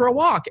would go for a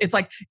walk. It's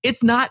like,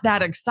 it's not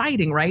that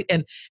exciting, right?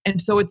 And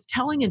so it's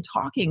telling and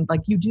talking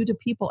like you do to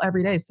people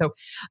every day. So,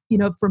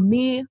 for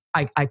me,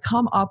 I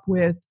come up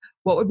with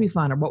what would be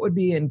fun or what would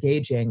be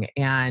engaging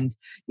and,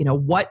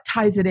 what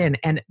ties it in.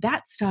 And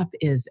that stuff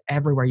is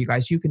everywhere, you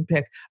guys. You can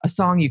pick a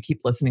song you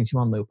keep listening to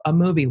on loop, a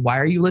movie. Why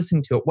are you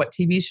listening to it? What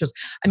TV shows?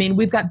 I mean,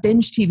 we've got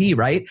binge TV,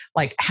 right?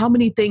 Like how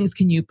many things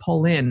can you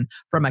pull in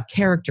from a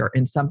character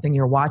in something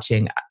you're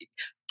watching?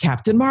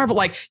 Captain Marvel.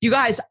 Like, you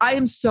guys, I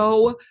am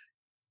so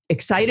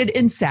excited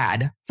and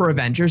sad for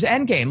Avengers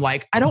Endgame.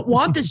 Like, I don't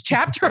want this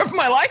chapter of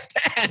my life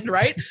to end,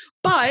 right?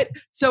 But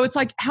so it's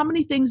like, how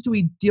many things do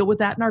we deal with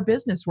that in our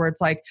business where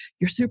it's like,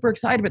 you're super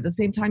excited, but at the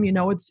same time,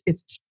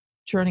 it's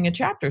churning a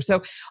chapter.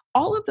 So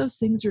all of those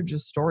things are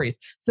just stories.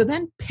 So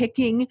then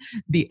picking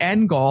the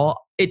end goal,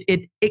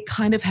 it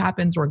kind of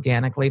happens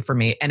organically for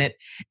me. And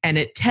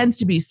it tends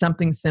to be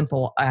something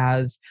simple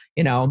as,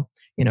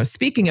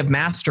 speaking of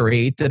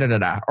mastery,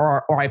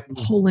 or I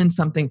pull in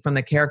something from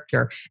the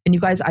character. And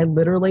you guys,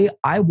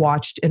 I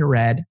watched and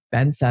read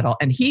Ben Settle,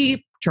 and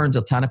he turns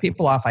a ton of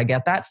people off. I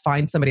get that.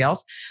 Find somebody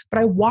else. But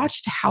I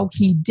watched how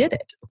he did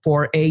it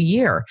for a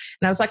year.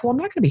 And I was like, well, I'm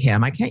not going to be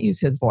him. I can't use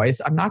his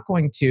voice. I'm not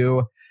going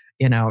to,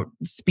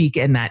 speak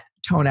in that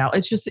tone out.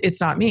 It's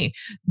not me.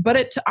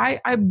 But I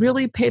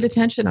really paid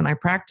attention and I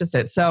practice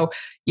it. So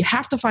you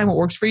have to find what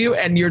works for you,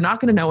 and you're not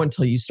going to know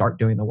until you start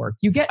doing the work.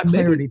 You get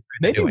clarity.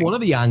 Maybe one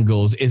of the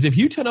angles is if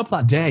you turn up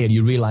that day and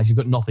you realize you've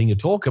got nothing to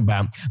talk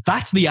about,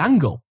 that's the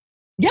angle.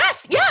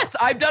 Yes,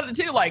 I've done it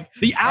too. Like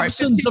the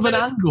absence of an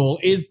angle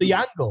is the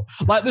angle.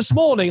 Like this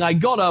morning, I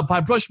got up, I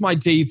brushed my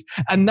teeth,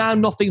 and now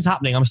nothing's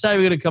happening. I'm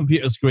staring at a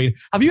computer screen.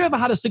 Have you ever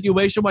had a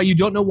situation where you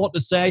don't know what to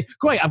say?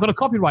 Great, I've got a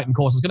copywriting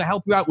course that's going to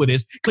help you out with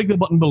this. Click the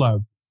button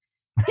below.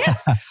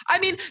 Yes. I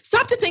mean,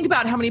 stop to think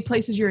about how many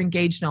places you're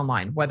engaged in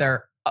online,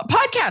 whether a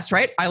podcast,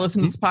 right? I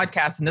listened to this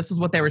podcast and this is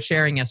what they were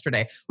sharing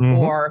yesterday.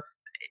 Or,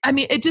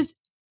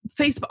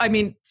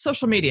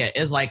 social media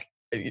is like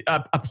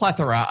a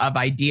plethora of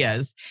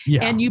ideas,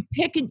 and you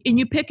pick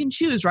and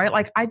choose, right?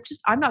 Like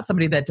I'm not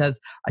somebody that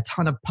does a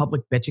ton of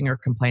public bitching or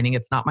complaining.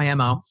 It's not my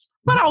MO,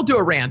 but I'll do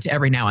a rant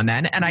every now and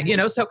then.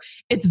 And so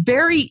it's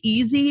very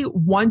easy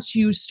once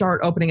you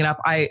start opening it up.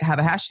 I have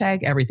a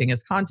hashtag, everything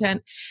is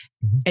content.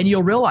 And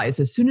you'll realize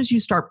as soon as you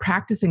start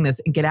practicing this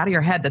and get out of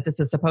your head that this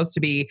is supposed to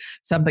be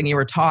something you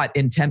were taught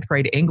in 10th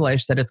grade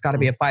English, that it's got to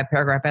be a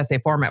 5-paragraph essay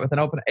format with an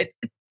open,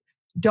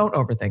 don't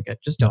overthink it.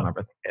 Just don't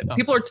overthink it. No.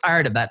 People are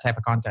tired of that type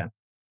of content.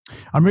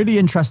 I'm really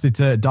interested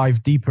to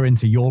dive deeper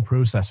into your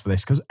process for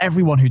this, because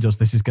everyone who does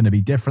this is going to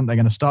be different. They're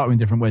going to start in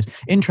different ways.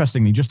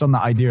 Interestingly, just on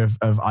that idea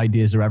of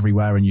ideas are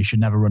everywhere and you should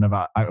never run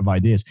out of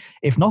ideas.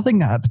 If nothing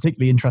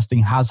particularly interesting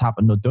has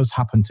happened or does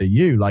happen to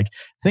you, like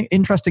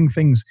interesting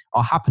things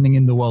are happening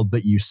in the world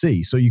that you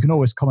see. So you can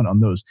always comment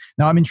on those.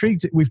 Now, I'm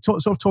intrigued. We've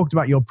sort of talked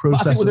about your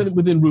process. I think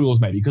within rules,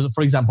 maybe, because,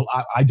 for example,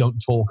 I don't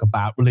talk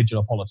about religion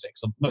or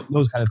politics, or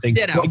those kind of things.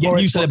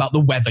 You said about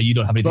the weather, you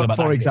don't have anything about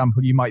that. For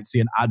example, you might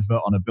see an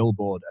advert on a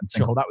billboard and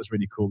think, oh, that was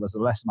really cool. There's a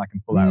lesson I can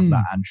pull out of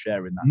that and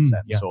share in that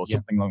sense, or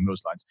something along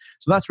those lines.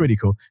 So that's really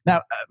cool.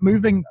 Now,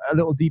 moving a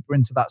little deeper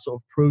into that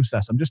sort of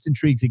process, I'm just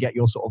intrigued to get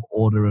your sort of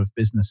order of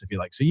business, if you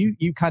like. So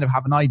you kind of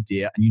have an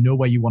idea and you know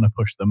where you want to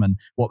push them and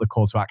what the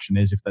call to action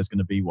is, if there's going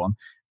to be one.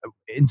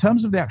 In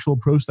terms of the actual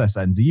process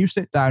then, do you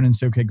sit down and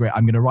say, okay, great,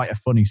 I'm going to write a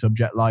funny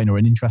subject line or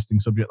an interesting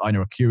subject line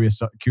or a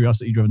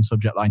curiosity-driven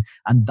subject line,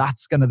 and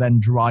that's going to then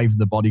drive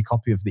the body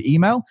copy of the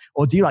email?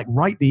 Or do you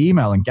write the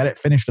email and get it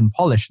finished and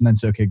polished and then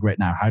say, okay, great,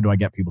 now how do I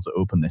get people to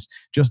open this?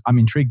 I'm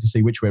intrigued to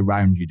see which way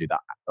around you do that.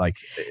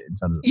 In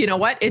terms of, you know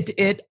what,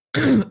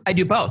 I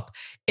do both.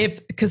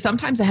 Because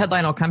sometimes a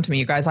headline will come to me,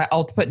 you guys.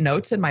 I'll put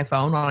notes in my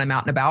phone when I'm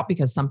out and about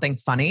because something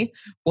funny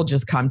will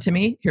just come to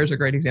me. Here's a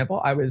great example.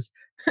 I was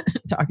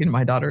talking to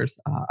my daughters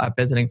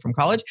visiting from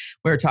college.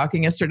 We were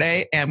talking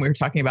yesterday and we were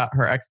talking about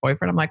her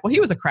ex-boyfriend. I'm like, well, he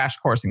was a crash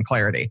course in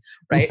clarity,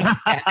 right?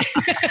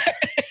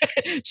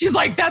 She's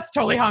like, that's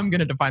totally how I'm going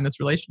to define this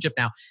relationship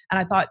now. And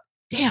I thought,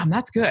 damn,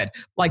 that's good.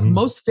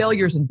 Most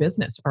failures in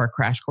business are a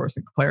crash course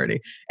in clarity.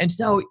 And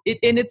so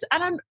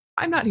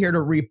I'm not here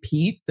to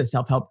repeat the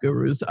self-help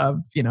gurus of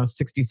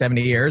 60,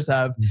 70 years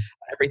of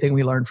everything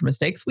we learned from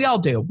mistakes. We all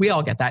do. We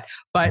all get that.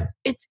 But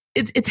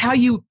it's how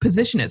you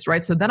position it,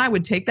 right? So then I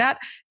would take that,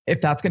 if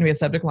that's going to be a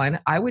subject line,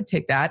 I would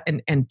take that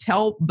and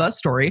tell the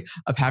story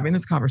of having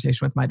this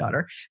conversation with my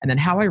daughter and then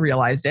how I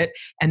realized it.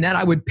 And then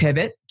I would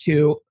pivot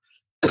to,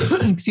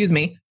 excuse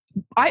me,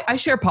 I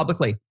share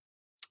publicly.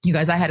 You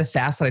guys, I had a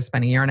SaaS that I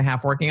spent 1.5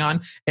 years working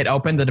on. It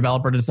opened, the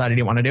developer decided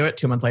he wanted to do it.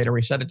 2 months later,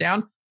 we shut it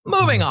down.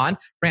 Moving on,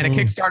 ran a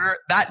Kickstarter.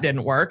 That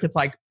didn't work. It's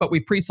like, but we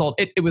pre-sold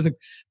it. It was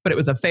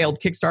a failed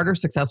Kickstarter,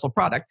 successful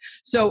product.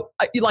 So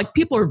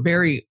people are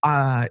very,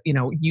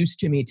 used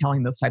to me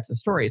telling those types of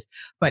stories.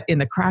 But in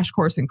the crash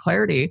course in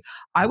clarity,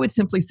 I would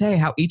simply say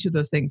how each of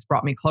those things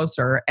brought me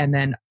closer. And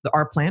then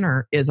our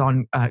planner is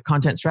on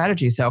content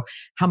strategy. So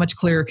how much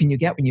clearer can you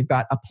get when you've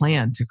got a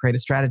plan to create a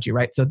strategy,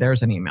 right? So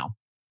there's an email.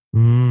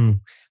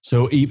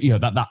 So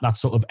that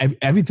sort of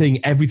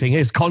everything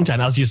is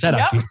content, as you said.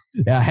 Yep. Actually,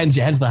 yeah. Hence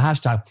the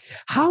hashtag.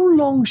 How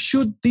long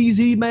should these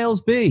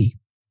emails be?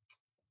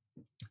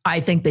 I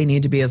think they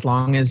need to be as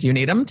long as you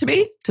need them to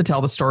be to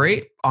tell the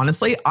story.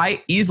 Honestly,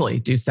 I easily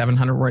do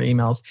 700-word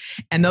emails.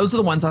 And those are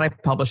the ones that I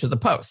publish as a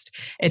post.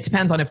 It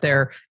depends on if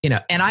they're,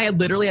 and I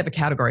literally have a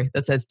category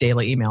that says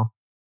daily email.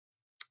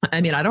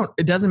 I mean,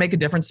 it doesn't make a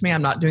difference to me.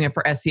 I'm not doing it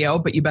for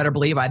SEO, but you better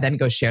believe I then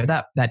go share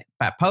that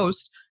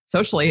post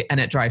socially and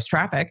it drives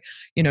traffic,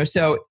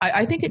 so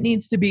I think it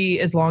needs to be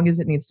as long as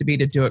it needs to be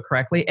to do it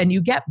correctly. And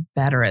you get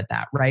better at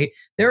that, right?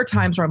 There are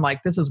times where I'm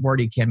like, this is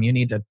wordy, Kim. You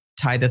need to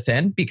tie this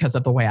in because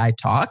of the way I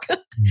talk.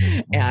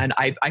 And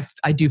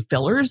I do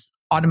fillers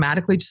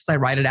automatically just as I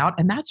write it out.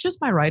 And that's just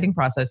my writing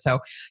process. So,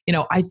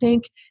 I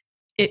think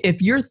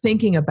if you're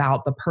thinking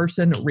about the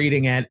person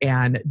reading it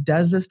and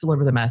does this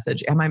deliver the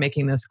message? Am I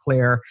making this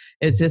clear?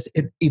 Is this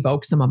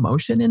evoke some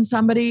emotion in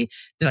somebody?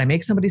 Did I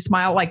make somebody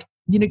smile? Like,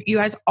 you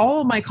guys,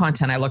 all of my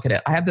content, I look at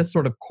it. I have this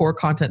sort of core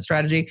content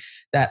strategy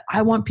that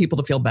I want people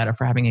to feel better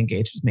for having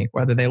engaged with me,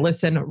 whether they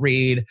listen,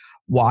 read,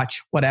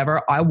 watch,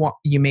 whatever.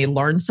 You may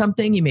learn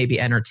something. You may be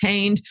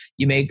entertained.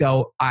 You may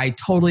go, I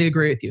totally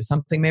agree with you.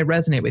 Something may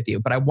resonate with you,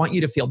 but I want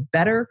you to feel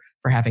better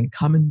for having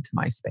come into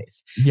my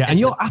space. Yeah. And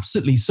you're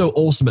absolutely so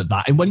awesome at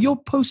that. And when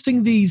you're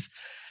posting these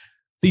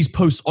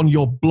posts on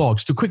your blog,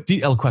 just a quick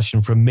detail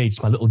question from me,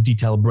 just my little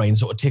detail brain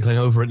sort of tickling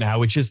over it now,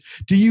 which is,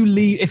 do you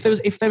leave, if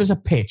there is a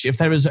pitch, if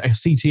there is a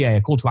CTA,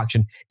 a call to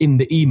action in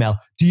the email,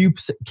 do you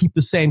keep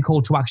the same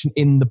call to action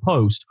in the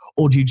post,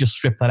 or do you just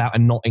strip that out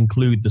and not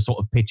include the sort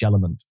of pitch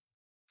element?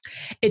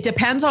 It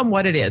depends on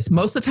what it is.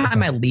 Most of the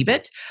time I leave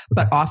it,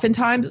 but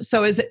oftentimes,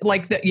 so is it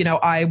like that,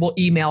 I will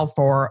email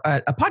for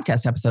a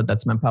podcast episode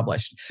that's been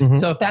published. Mm-hmm.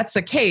 So if that's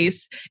the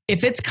case,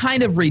 if it's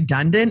kind of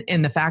redundant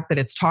in the fact that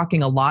it's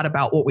talking a lot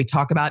about what we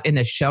talk about in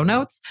the show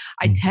notes,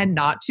 I tend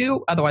not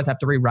to, otherwise I have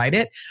to rewrite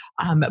it.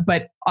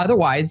 But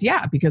otherwise,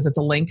 yeah, because it's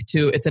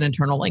an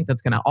internal link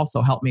that's going to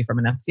also help me from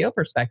an SEO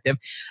perspective.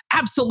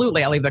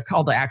 Absolutely, I leave the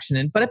call to action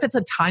in. But if it's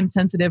a time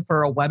sensitive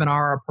for a webinar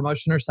or a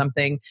promotion or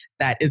something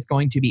that is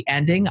going to be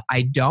ending,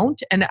 I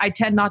don't. And I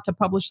tend not to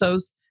publish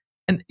those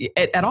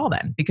at all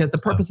then, because the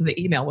purpose of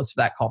the email was for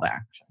that call to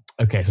action.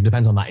 Okay, so it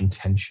depends on that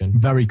intention.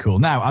 Very cool.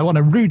 Now, I want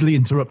to rudely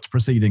interrupt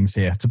proceedings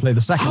here to play the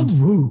second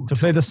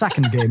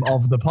game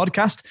of the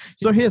podcast.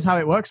 So here's how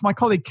it works. My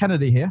colleague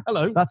Kennedy here.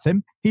 Hello. That's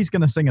him. He's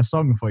going to sing a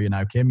song for you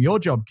now, Kim. Your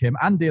job, Kim,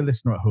 and dear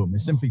listener at home,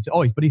 is simply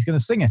but he's going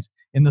to sing it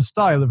in the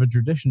style of a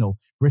traditional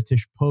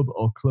British pub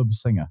or club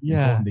singer.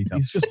 Yeah,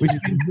 he's just a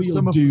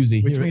real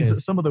doozy. Which means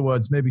that some of the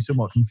words may be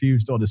somewhat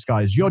confused or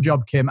disguised. Your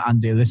job, Kim,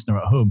 and dear listener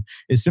at home,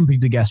 is simply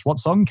to guess what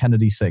song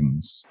Kennedy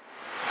sings.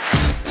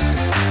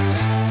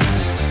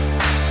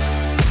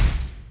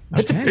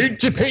 It's a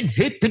pinch pin,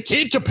 hit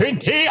potato pin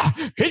here.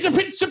 It's a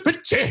pinch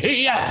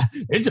here.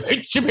 It's a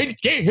pinch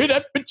pin, hit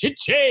a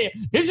pinch here.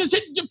 It's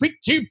a pinch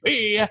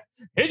here.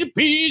 It's a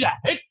piece,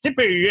 it's a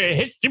bee,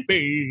 it's a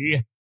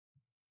bee.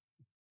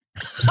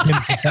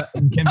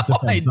 In Kim's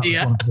defense,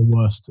 that's one of the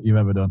worst you've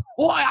ever done.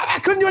 Oh, I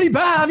couldn't do any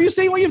better. Have you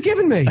seen what you've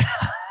given me?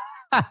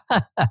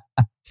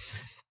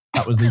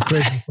 That was the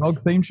Crazy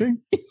Frog theme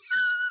tune.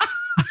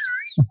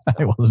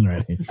 It wasn't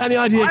really. Any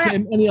idea,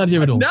 Kim? Any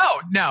idea at all?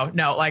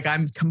 No. Like,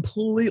 I'm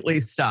completely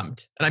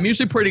stumped. And I'm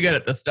usually pretty good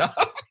at this stuff.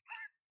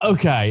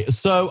 Okay,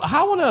 so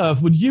how on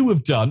earth would you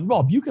have done?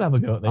 Rob, you can have a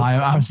go at this.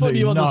 I'm putting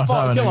you on the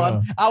spot. Go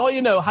on. I want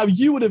you to know how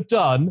you would have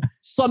done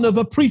Son of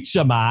a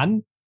Preacher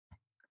Man.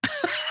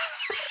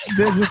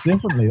 Just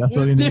differently. That's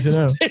all you need to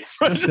know.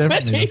 Differently.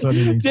 That's all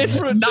you need to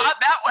know. Not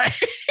that way.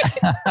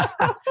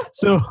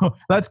 So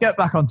let's get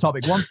back on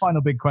topic. One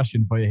final big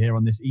question for you here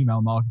on this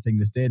email marketing,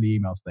 this daily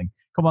emails thing.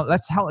 Come on,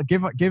 let's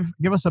give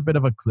us a bit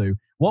of a clue.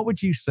 What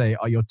would you say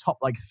are your top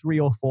 3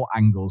 or 4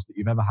 angles that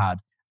you've ever had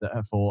that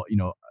are for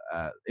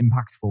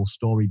impactful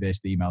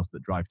story-based emails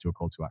that drive to a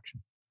call to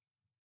action?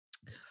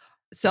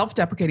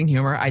 Self-deprecating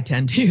humor. I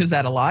tend to use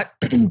that a lot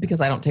because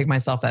I don't take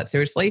myself that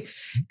seriously.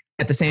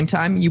 At the same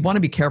time, you want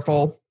to be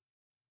careful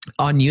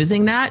on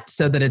using that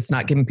so that it's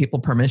not giving people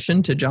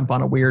permission to jump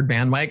on a weird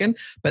bandwagon.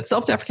 But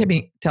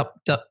self-deprecating,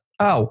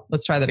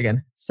 let's try that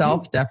again.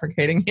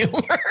 Self-deprecating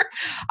humor.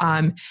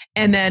 And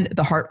then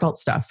the heartfelt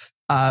stuff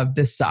of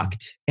this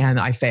sucked and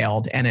I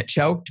failed and it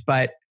choked,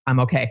 but I'm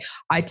okay.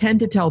 I tend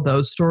to tell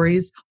those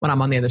stories when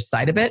I'm on the other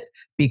side of it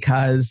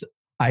because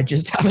I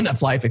just have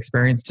enough life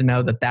experience to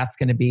know that that's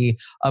going to be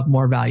of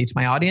more value to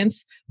my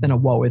audience than a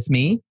woe is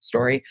me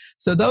story.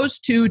 So those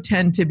two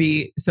tend to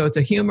be, so it's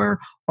a humor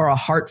or a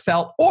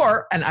heartfelt,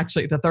 and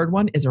actually the third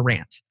one is a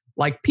rant.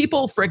 Like,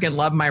 people friggin'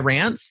 love my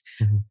rants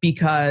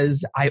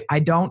because I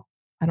don't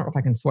know if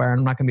I can swear,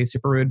 I'm not going to be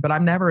super rude, but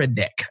I'm never a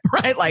dick,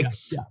 right? Like,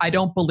 I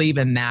don't believe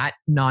in that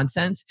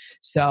nonsense.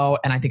 So,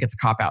 and I think it's a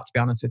cop-out, to be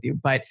honest with you.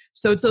 But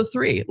so it's those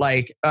 3,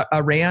 like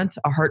a rant,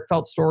 a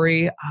heartfelt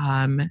story,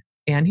 and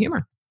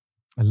humor.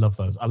 I love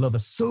those. I love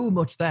there's so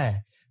much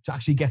there to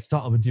actually get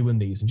started with doing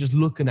these and just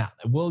looking at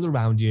the world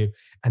around you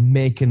and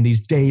making these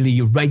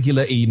daily,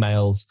 regular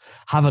emails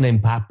have an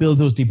impact, build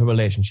those deeper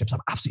relationships.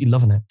 I'm absolutely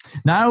loving it.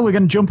 Now we're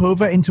going to jump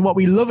over into what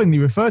we lovingly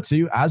refer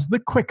to as the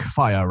quick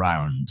fire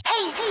round.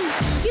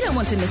 Hey, you don't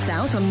want to miss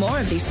out on more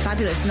of these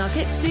fabulous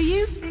nuggets, do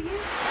you?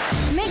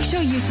 Make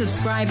sure you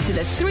subscribe to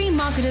the Three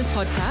Marketers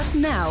podcast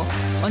now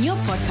on your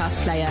podcast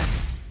player.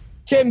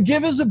 Kim,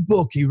 give us a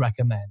book you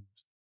recommend.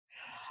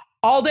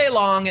 All Day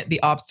Long, The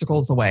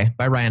Obstacles Away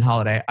by Ryan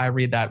Holiday. I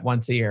read that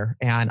once a year,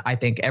 and I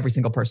think every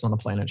single person on the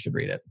planet should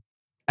read it.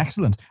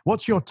 Excellent.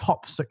 What's your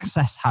top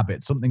success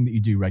habit, something that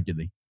you do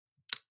regularly?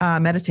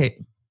 Meditate.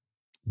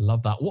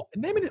 Love that.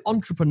 Name an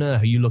entrepreneur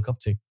who you look up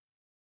to.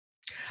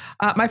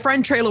 My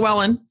friend Trey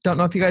Llewellyn, don't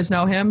know if you guys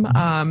know him.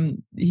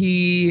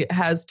 He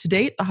has to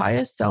date the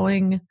highest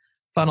selling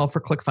funnel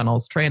for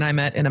ClickFunnels. Trey and I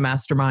met in a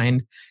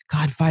mastermind,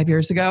 5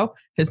 years ago.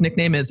 His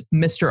nickname is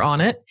Mr. On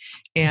It.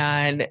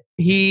 And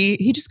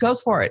he just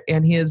goes for it.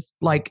 And he is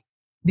like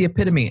the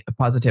epitome of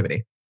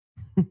positivity.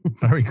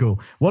 Very cool.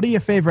 What are your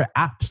favorite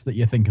apps that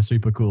you think are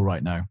super cool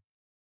right now?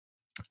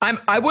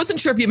 I wasn't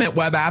sure if you meant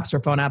web apps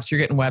or phone apps. You're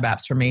getting web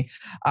apps from me.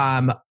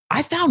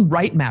 I found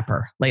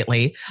RightMapper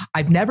lately.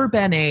 I've never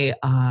been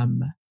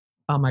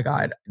oh my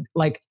God,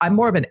 like I'm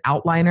more of an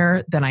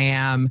outliner than I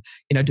am,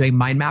 doing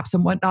mind maps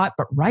and whatnot.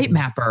 But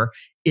RightMapper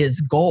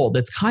is gold.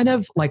 It's kind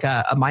of like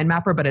a mind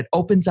mapper, but it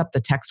opens up the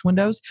text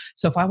windows.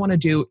 So if I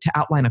want to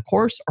outline a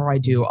course or I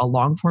do a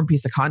long form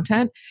piece of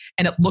content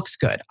and it looks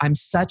good, I'm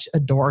such a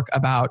dork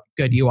about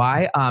good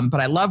UI.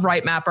 But I love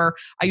RightMapper.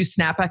 I use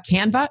Snappa,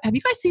 Canva. Have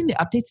you guys seen the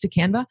updates to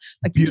Canva?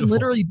 Like you can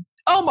literally.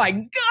 Oh my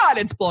God,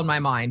 it's blown my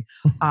mind.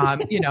 So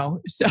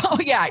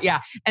yeah.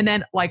 And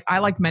then I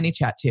like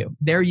ManyChat too.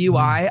 Their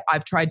UI,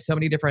 I've tried so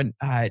many different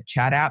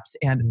chat apps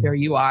and their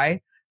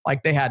UI,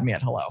 they had me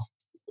at hello.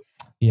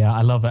 Yeah,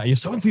 I love it. You're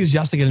so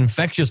enthusiastic and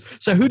infectious.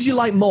 So who do you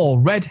like more,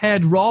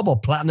 red-haired Rob or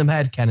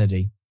platinum-haired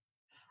Kennedy?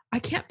 I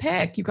can't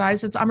pick, you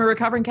guys. I'm a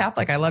recovering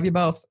Catholic. I love you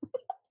both.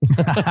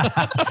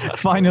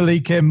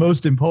 Finally, Kim,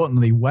 most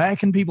importantly, where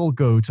can people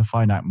go to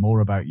find out more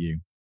about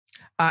you?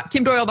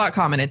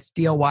 KimDoyal.com, and it's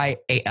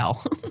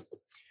DOYAL.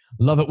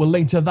 Love it. We'll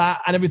link to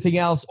that and everything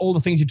else, all the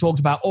things you talked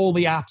about, all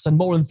the apps and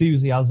more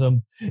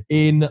enthusiasm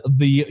in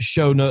the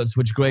show notes,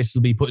 which Grace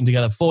will be putting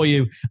together for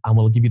you. And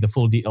we'll give you the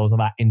full details of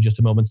that in just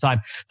a moment's time.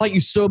 Thank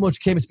you so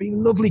much, Kim. It's been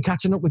lovely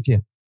catching up with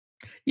you.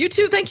 You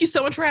too. Thank you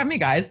so much for having me,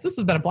 guys. This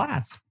has been a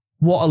blast.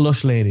 What a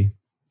lush lady.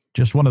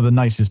 Just one of the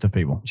nicest of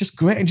people. Just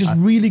great and just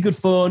really good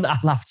fun. I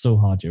laughed so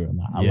hard during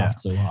that. I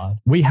laughed so hard.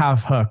 We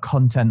have her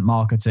content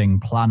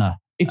marketing planner.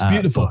 It's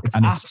beautiful. It's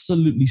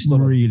absolutely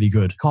stunning. Really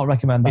good. Can't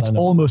recommend that. It's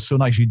almost so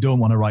nice you don't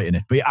want to write in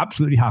it, but you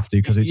absolutely have to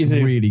because it's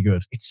really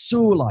good. It's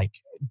so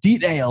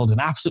detailed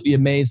and absolutely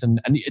amazing.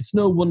 And it's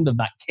no wonder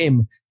that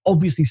Kim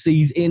obviously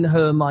sees in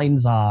her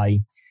mind's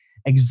eye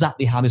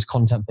exactly how this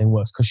content thing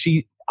works because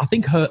I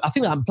think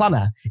that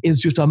planner is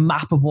just a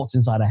map of what's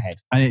inside her head.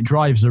 And it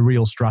drives a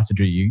real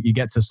strategy. You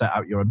get to set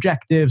out your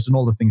objectives and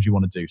all the things you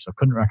want to do. So I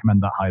couldn't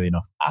recommend that highly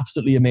enough.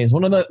 Absolutely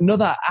amazing.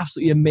 Another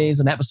absolutely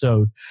amazing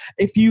episode.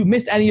 If you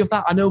missed any of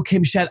that, I know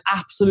Kim shared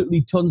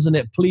absolutely tons in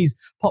it. Please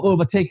pop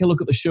over, take a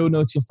look at the show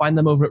notes. You'll find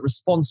them over at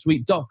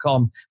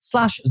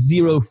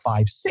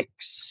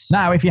responsesuite.com/056.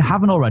 Now, if you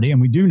haven't already,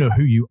 and we do know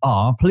who you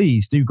are,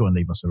 please do go and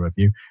leave us a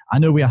review. I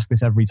know we ask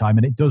this every time,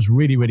 and it does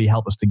really, really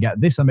help us to get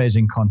this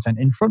amazing content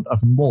in front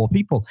of more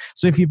people.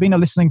 So if you've been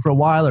listening for a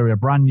while or you're a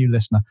brand new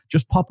listener,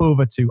 just pop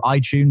over to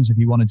iTunes if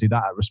you want to do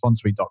that at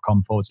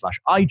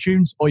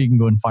responsesuite.com/iTunes, or you can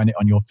go and find it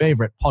on your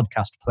favorite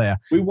podcast player.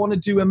 We want to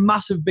do a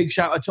massive big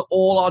shout out to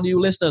all our new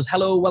listeners.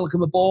 Hello,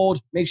 welcome aboard.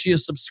 Make sure you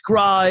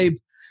subscribe.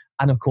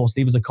 And of course,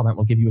 leave us a comment.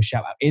 We'll give you a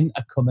shout out in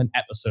a coming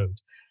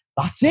episode.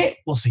 That's it.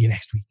 We'll see you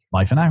next week.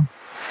 Bye for now.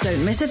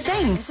 Don't miss a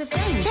thing.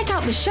 Check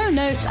out the show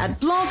notes at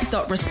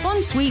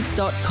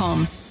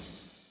blog.responsesuite.com.